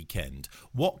that weekend?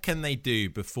 What can they do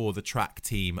before the track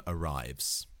team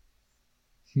arrives?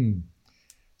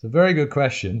 It's a very good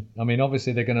question. I mean,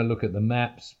 obviously they're going to look at the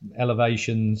maps,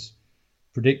 elevations,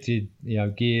 predicted,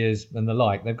 gears and the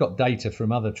like. They've got data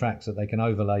from other tracks that they can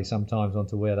overlay sometimes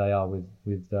onto where they are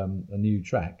with a new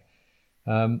track.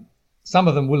 Some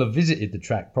of them will have visited the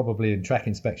track, probably in track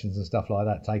inspections and stuff like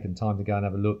that, taken time to go and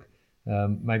have a look,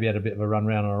 maybe had a bit of a run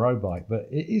round on a road bike. But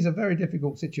it is a very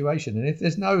difficult situation. And if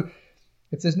there's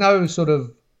no sort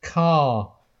of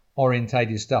car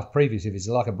orientated stuff previous, if it's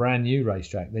like a brand new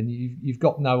racetrack, then you've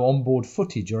got no onboard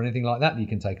footage or anything like that you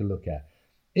can take a look at.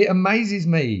 It amazes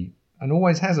me, and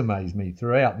always has amazed me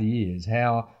throughout the years,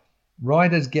 how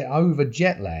riders get over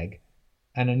jet lag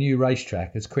and a new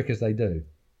racetrack as quick as they do.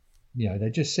 They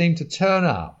just seem to turn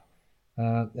up,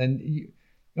 and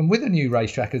with a new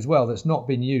racetrack as well that's not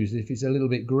been used, if it's a little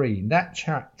bit green, that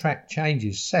track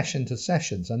changes session to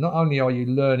session. So not only are you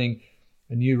learning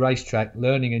a new racetrack,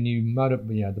 learning a new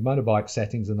the motorbike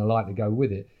settings and the like to go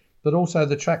with it, but also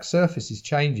the track surface is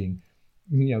changing,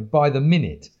 by the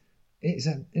minute. It's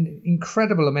an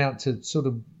incredible amount to sort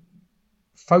of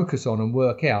focus on and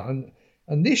work out.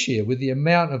 And this year, with the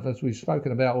amount of, as we've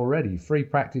spoken about already, free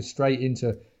practice straight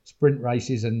into sprint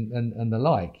races and the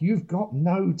like, you've got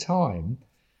no time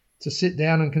to sit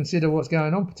down and consider what's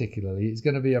going on. Particularly, it's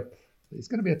going to be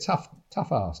a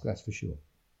tough ask, that's for sure.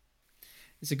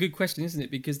 It's a good question, isn't it?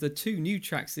 Because the two new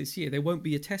tracks this year, there won't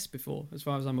be a test before, as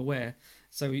far as I'm aware.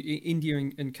 So India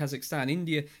and Kazakhstan.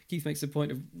 India, Keith makes the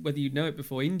point of whether you know it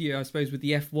before. India, I suppose, with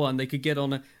the F1, they could get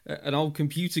on an old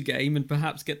computer game and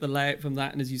perhaps get the layout from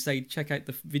that. And as you say, check out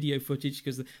the video footage,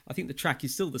 because I think the track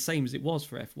is still the same as it was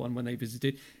for F1 when they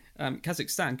visited.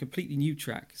 Kazakhstan, completely new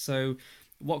track. So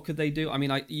what could they do? I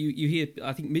mean, you hear,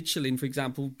 I think Michelin, for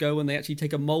example, go and they actually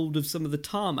take a mould of some of the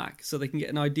tarmac so they can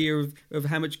get an idea of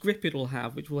how much grip it'll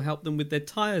have, which will help them with their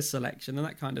tyre selection and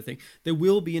that kind of thing. There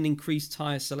will be an increased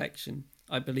tyre selection,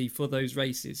 I believe, for those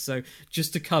races. So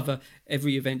just to cover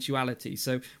every eventuality.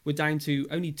 So we're down to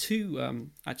only two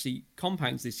actually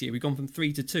compounds this year. We've gone from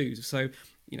 3 to 2. So,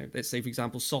 let's say, for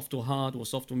example, soft or hard or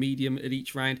soft or medium at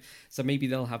each round. So maybe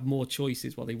they'll have more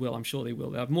choices. Well, they will. I'm sure they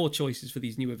will. They'll have more choices for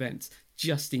these new events,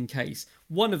 just in case.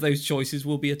 One of those choices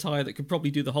will be a tyre that could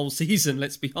probably do the whole season,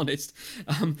 let's be honest.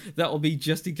 That will be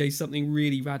just in case something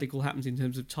really radical happens in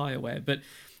terms of tyre wear. But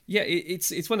yeah,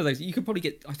 it's one of those. You could probably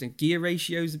get, I think, gear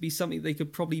ratios would be something they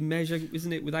could probably measure,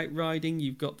 isn't it, without riding.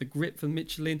 You've got the grip from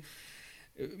Michelin.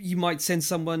 You might send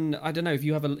someone, I don't know, if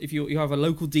you have a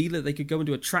local dealer, they could go and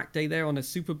do a track day there on a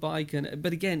super bike.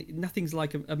 But again, nothing's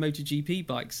like a MotoGP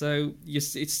bike, so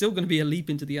it's still going to be a leap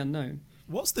into the unknown.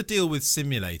 What's the deal with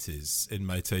simulators in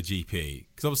MotoGP?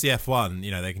 Because obviously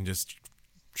F1, they can just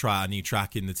try a new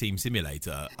track in the team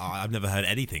simulator. I've never heard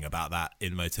anything about that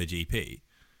in MotoGP.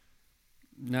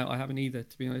 No, I haven't either,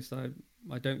 to be honest.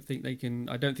 I don't think they can.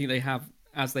 I don't think they have,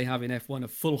 as they have in F1, a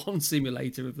full-on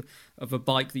simulator of a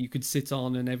bike that you could sit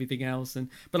on and everything else.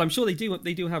 But I'm sure they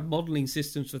do have modelling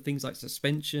systems for things like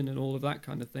suspension and all of that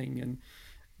kind of thing,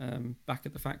 and back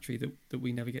at the factory that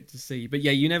we never get to see. But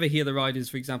yeah, you never hear the riders,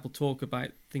 for example, talk about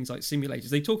things like simulators.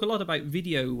 They talk a lot about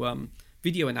video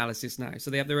analysis now.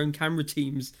 So they have their own camera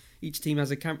teams. Each team has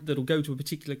a camera that'll go to a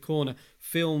particular corner,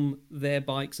 film their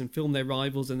bikes and film their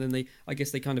rivals, and then they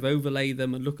kind of overlay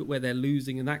them and look at where they're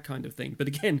losing and that kind of thing. But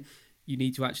again, you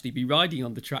need to actually be riding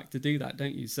on the track to do that,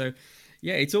 don't you? So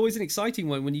yeah, it's always an exciting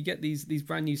one when you get these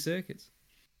brand new circuits.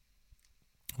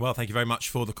 Well, thank you very much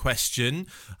for the question.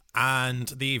 And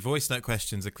the voice note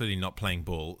questions are clearly not playing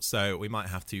ball, so we might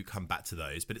have to come back to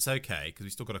those, but it's okay because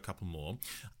we've still got a couple more.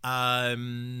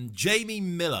 Jamie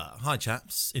Miller. Hi,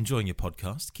 chaps. Enjoying your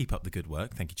podcast. Keep up the good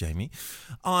work. Thank you, Jamie.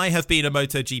 I have been a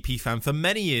MotoGP fan for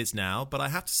many years now, but I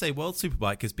have to say World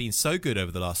Superbike has been so good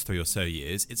over the last 3 or so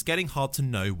years, it's getting hard to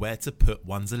know where to put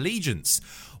one's allegiance.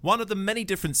 One of the many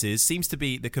differences seems to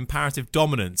be the comparative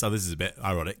dominance, this is a bit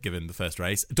ironic given the first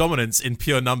race, dominance in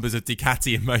pure numbers of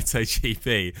Ducati and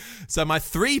MotoGP. So my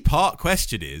 3-part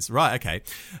question is,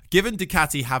 given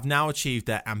Ducati have now achieved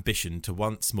their ambition to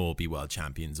once more be world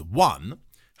champions, 1,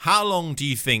 how long do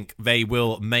you think they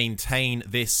will maintain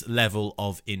this level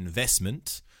of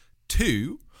investment?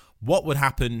 2, what would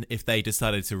happen if they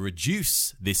decided to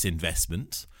reduce this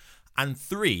investment? And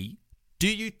 3, do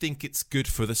you think it's good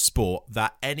for the sport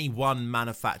that any one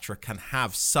manufacturer can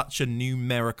have such a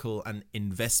numerical and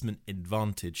investment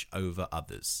advantage over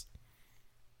others?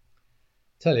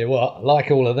 Tell you what, like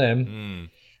all of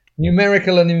them,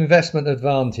 numerical and investment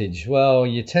advantage. Well,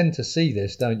 you tend to see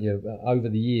this, don't you? Over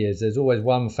the years, there's always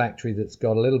one factory that's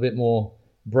got a little bit more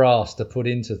brass to put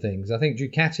into things. I think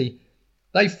Ducati,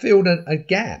 they filled a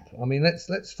gap. I mean,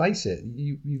 let's face it.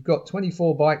 You've got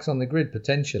 24 bikes on the grid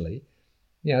potentially.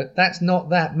 That's not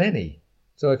that many.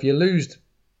 So if you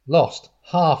lost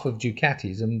half of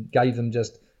Ducatis and gave them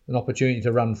just an opportunity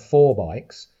to run 4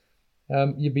 bikes,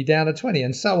 you'd be down to 20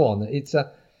 and so on. It's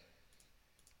a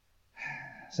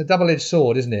double-edged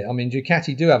sword, isn't it? I mean,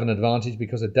 Ducati do have an advantage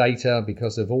because of data,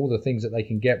 because of all the things that they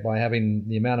can get by having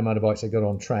the amount of motorbikes they've got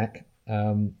on track.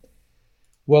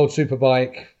 World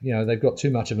Superbike, they've got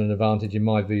too much of an advantage in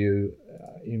my view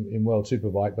in World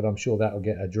Superbike, but I'm sure that will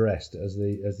get addressed as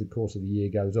the course of the year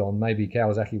goes on. Maybe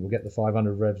Kawasaki will get the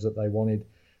 500 revs that they wanted,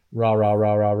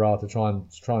 to try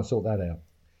and sort that out.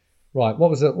 Right,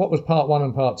 what was part one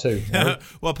and part two?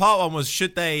 Well, part one was,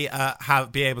 should they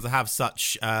be able to have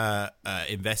such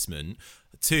investment?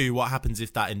 Two, what happens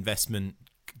if that investment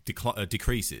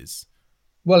decreases?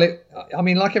 Well,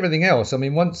 like everything else,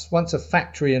 once a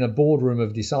factory and a boardroom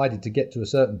have decided to get to a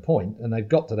certain point, and they've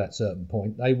got to that certain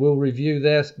point, they will review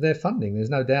their funding. There's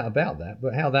no doubt about that.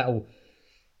 But how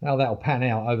that'll pan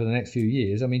out over the next few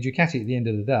years, Ducati at the end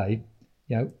of the day,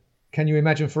 can you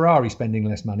imagine Ferrari spending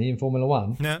less money in Formula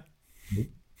One? No.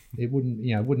 It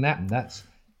wouldn't happen.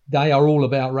 They are all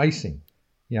about racing.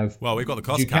 Well, we've got the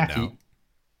cost cap now.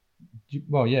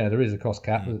 Well, yeah, there is a cost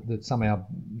cap that somehow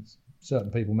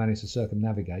certain people manage to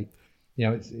circumnavigate.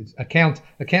 It's accounting.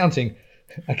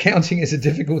 Accounting is a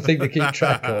difficult thing to keep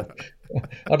track of.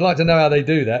 I'd like to know how they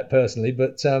do that personally,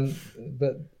 but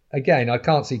again, I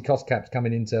can't see cost caps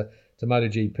coming into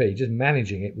MotoGP. Just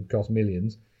managing it would cost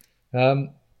millions.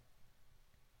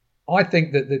 I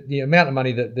think that the amount of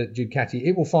money that Ducati,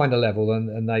 it will find a level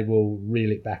and they will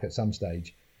reel it back at some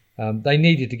stage. They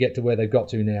needed to get to where they've got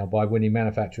to now by winning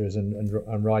manufacturers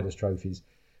and riders' trophies.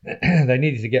 They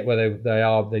needed to get where they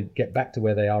are. They get back to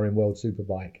where they are in World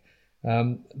Superbike.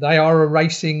 They are a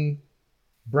racing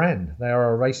brand. They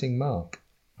are a racing mark.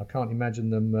 I can't imagine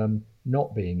them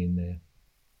not being in there.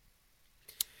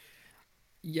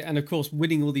 Yeah, and of course,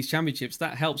 winning all these championships,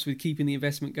 that helps with keeping the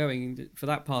investment going. For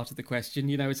that part of the question,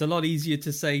 it's a lot easier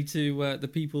to say to the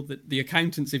people, the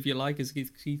accountants, if you like, as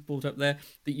Keith brought up there,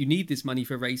 that you need this money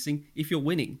for racing if you're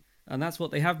winning. And that's what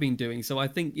they have been doing. So I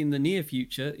think in the near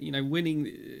future,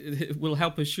 winning will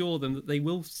help assure them that they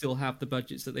will still have the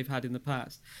budgets that they've had in the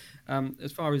past.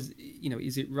 As far as,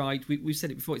 is it right? We've said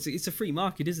it before. It's a free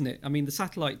market, isn't it? The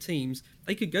satellite teams,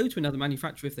 they could go to another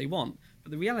manufacturer if they want.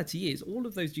 But the reality is all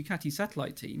of those Ducati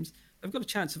satellite teams have got a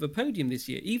chance of a podium this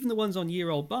year, even the ones on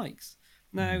year-old bikes.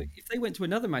 Now, if they went to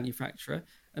another manufacturer,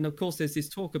 and of course there's this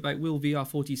talk about will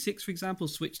VR46, for example,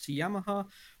 switch to Yamaha,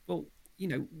 well,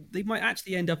 they might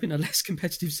actually end up in a less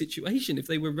competitive situation if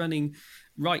they were running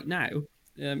right now.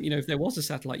 If there was a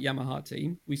satellite Yamaha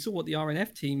team, we saw what the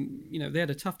RNF team, they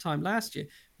had a tough time last year.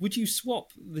 Would you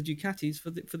swap the Ducatis for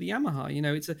the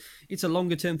Yamaha? It's a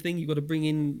longer term thing. You've got to bring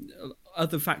in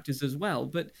other factors as well.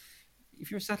 But if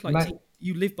you're a satellite team,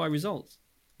 you live by results.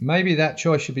 Maybe that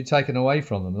choice should be taken away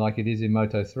from them, like it is in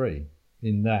Moto3.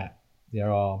 In that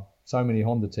there are so many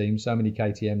Honda teams, so many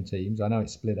KTM teams. I know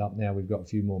it's split up now. We've got a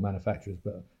few more manufacturers,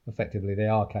 but effectively they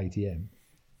are KTM.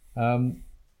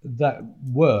 That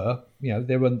were,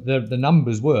 the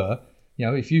numbers were,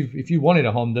 if you wanted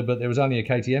a Honda, but there was only a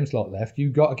KTM slot left, you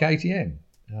got a KTM.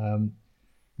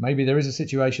 Maybe there is a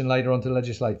situation later on to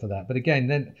legislate for that. But again,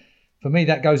 then for me,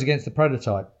 that goes against the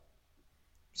prototype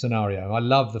scenario. I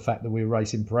love the fact that we're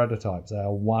racing prototypes. They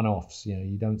are one-offs.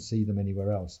 You don't see them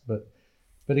anywhere else. But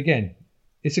again,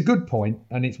 it's a good point,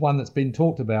 and it's one that's been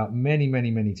talked about many, many,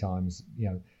 many times.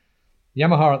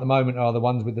 Yamaha at the moment are the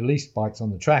ones with the least bikes on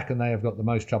the track, and they have got the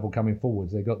most trouble coming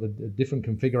forwards. They've got the different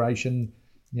configuration,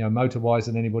 motor-wise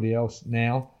than anybody else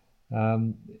now.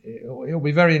 It'll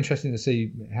be very interesting to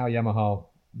see how Yamaha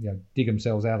dig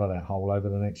themselves out of that hole over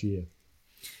the next year.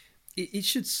 It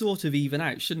should sort of even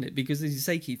out, shouldn't it? Because as you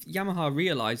say, Keith, Yamaha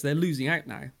realise they're losing out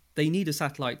now. They need a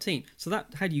satellite team. So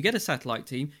how do you get a satellite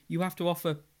team? You have to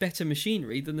offer better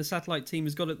machinery than the satellite team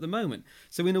has got at the moment.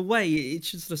 So in a way, it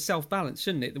should sort of self-balance,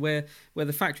 shouldn't it? Where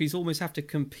the factories almost have to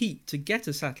compete to get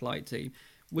a satellite team.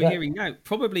 We're hearing now,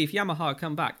 probably if Yamaha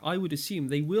come back, I would assume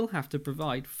they will have to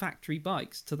provide factory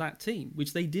bikes to that team,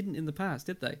 which they didn't in the past,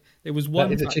 did they? There was one.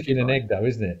 That is a chicken and egg, though,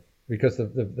 isn't it? Because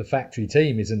the factory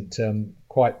team isn't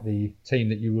quite the team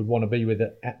that you would want to be with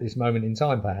at this moment in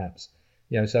time, perhaps.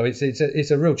 So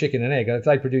it's a real chicken and egg. If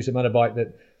they produce a motorbike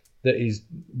that is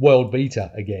world beater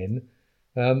again,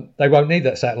 they won't need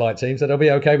that satellite team, so they'll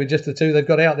be okay with just the two they've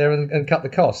got out there and cut the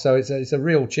cost. So it's a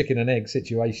real chicken and egg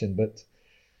situation. But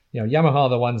Yamaha are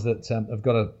the ones that have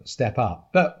got to step up.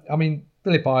 But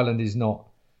Phillip Island is not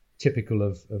typical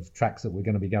of tracks that we're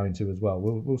going to be going to as well.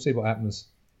 We'll see what happens.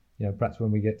 Perhaps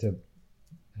when we get to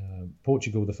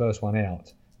Portugal, the first one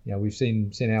out. We've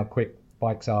seen how quick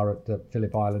bikes are at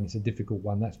Phillip Island. It's a difficult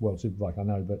one. That's World Superbike, I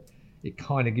know, but it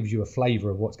kind of gives you a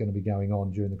flavour of what's going to be going on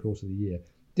during the course of the year.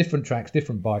 Different tracks,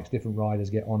 different bikes, different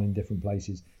riders get on in different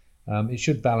places. It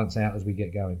should balance out as we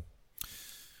get going.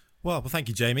 Well, thank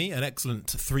you, Jamie. An excellent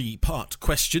 3-part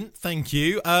question. Thank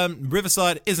you.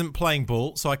 Riverside isn't playing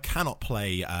ball, so I cannot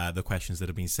play the questions that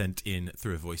have been sent in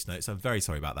through a voice note. So I'm very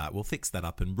sorry about that. We'll fix that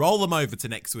up and roll them over to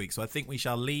next week. So I think we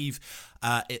shall leave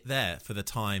it there for the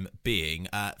time being.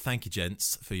 Thank you,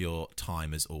 gents, for your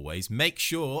time as always. Make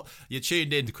sure you're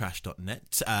tuned in to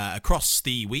Crash.net across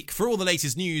the week for all the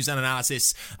latest news and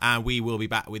analysis. And we will be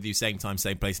back with you same time,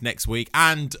 same place next week.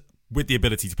 And with the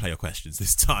ability to play your questions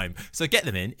this time. So get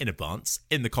them in advance.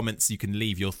 In the comments, you can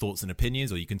leave your thoughts and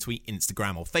opinions, or you can tweet,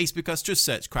 Instagram or Facebook us. Just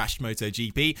search Crash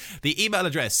MotoGP. The email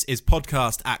address is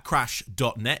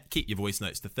podcast@crash.net. Keep your voice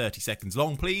notes to 30 seconds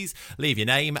long, please. Leave your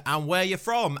name and where you're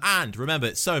from. And remember,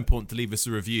 it's so important to leave us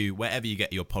a review wherever you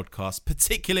get your podcast,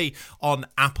 particularly on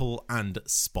Apple and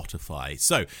Spotify.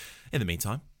 So, in the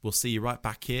meantime, we'll see you right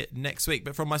back here next week.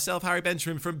 But from myself, Harry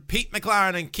Benjamin, from Pete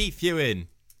McLaren and Keith Ewan,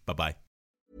 bye-bye.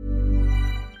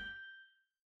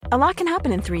 A lot can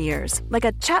happen in 3 years, like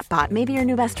a chatbot may be your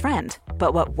new best friend.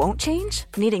 But what won't change?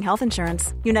 Needing health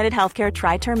insurance. United Healthcare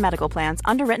Tri-Term Medical Plans,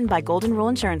 underwritten by Golden Rule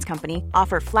Insurance Company,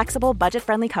 offer flexible,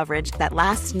 budget-friendly coverage that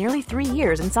lasts nearly 3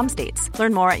 years in some states.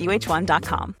 Learn more at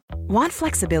uh1.com. Want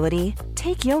flexibility?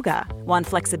 Take yoga. Want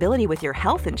flexibility with your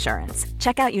health insurance?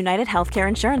 Check out United Healthcare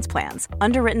Insurance Plans.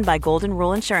 Underwritten by Golden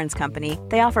Rule Insurance Company,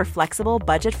 they offer flexible,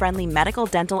 budget-friendly medical,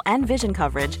 dental, and vision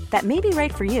coverage that may be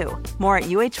right for you. More at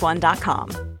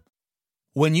uh1.com.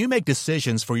 When you make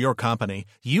decisions for your company,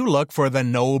 you look for the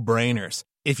no-brainers.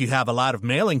 If you have a lot of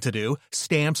mailing to do,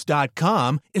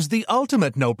 Stamps.com is the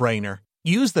ultimate no-brainer.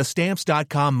 Use the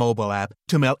Stamps.com mobile app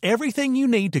to mail everything you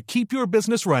need to keep your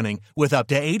business running with up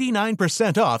to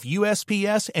 89% off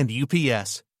USPS and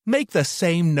UPS. Make the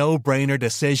same no-brainer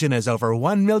decision as over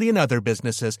 1 million other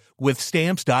businesses with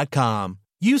Stamps.com.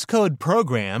 Use code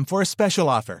PROGRAM for a special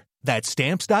offer. That's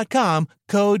Stamps.com,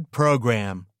 code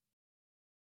PROGRAM.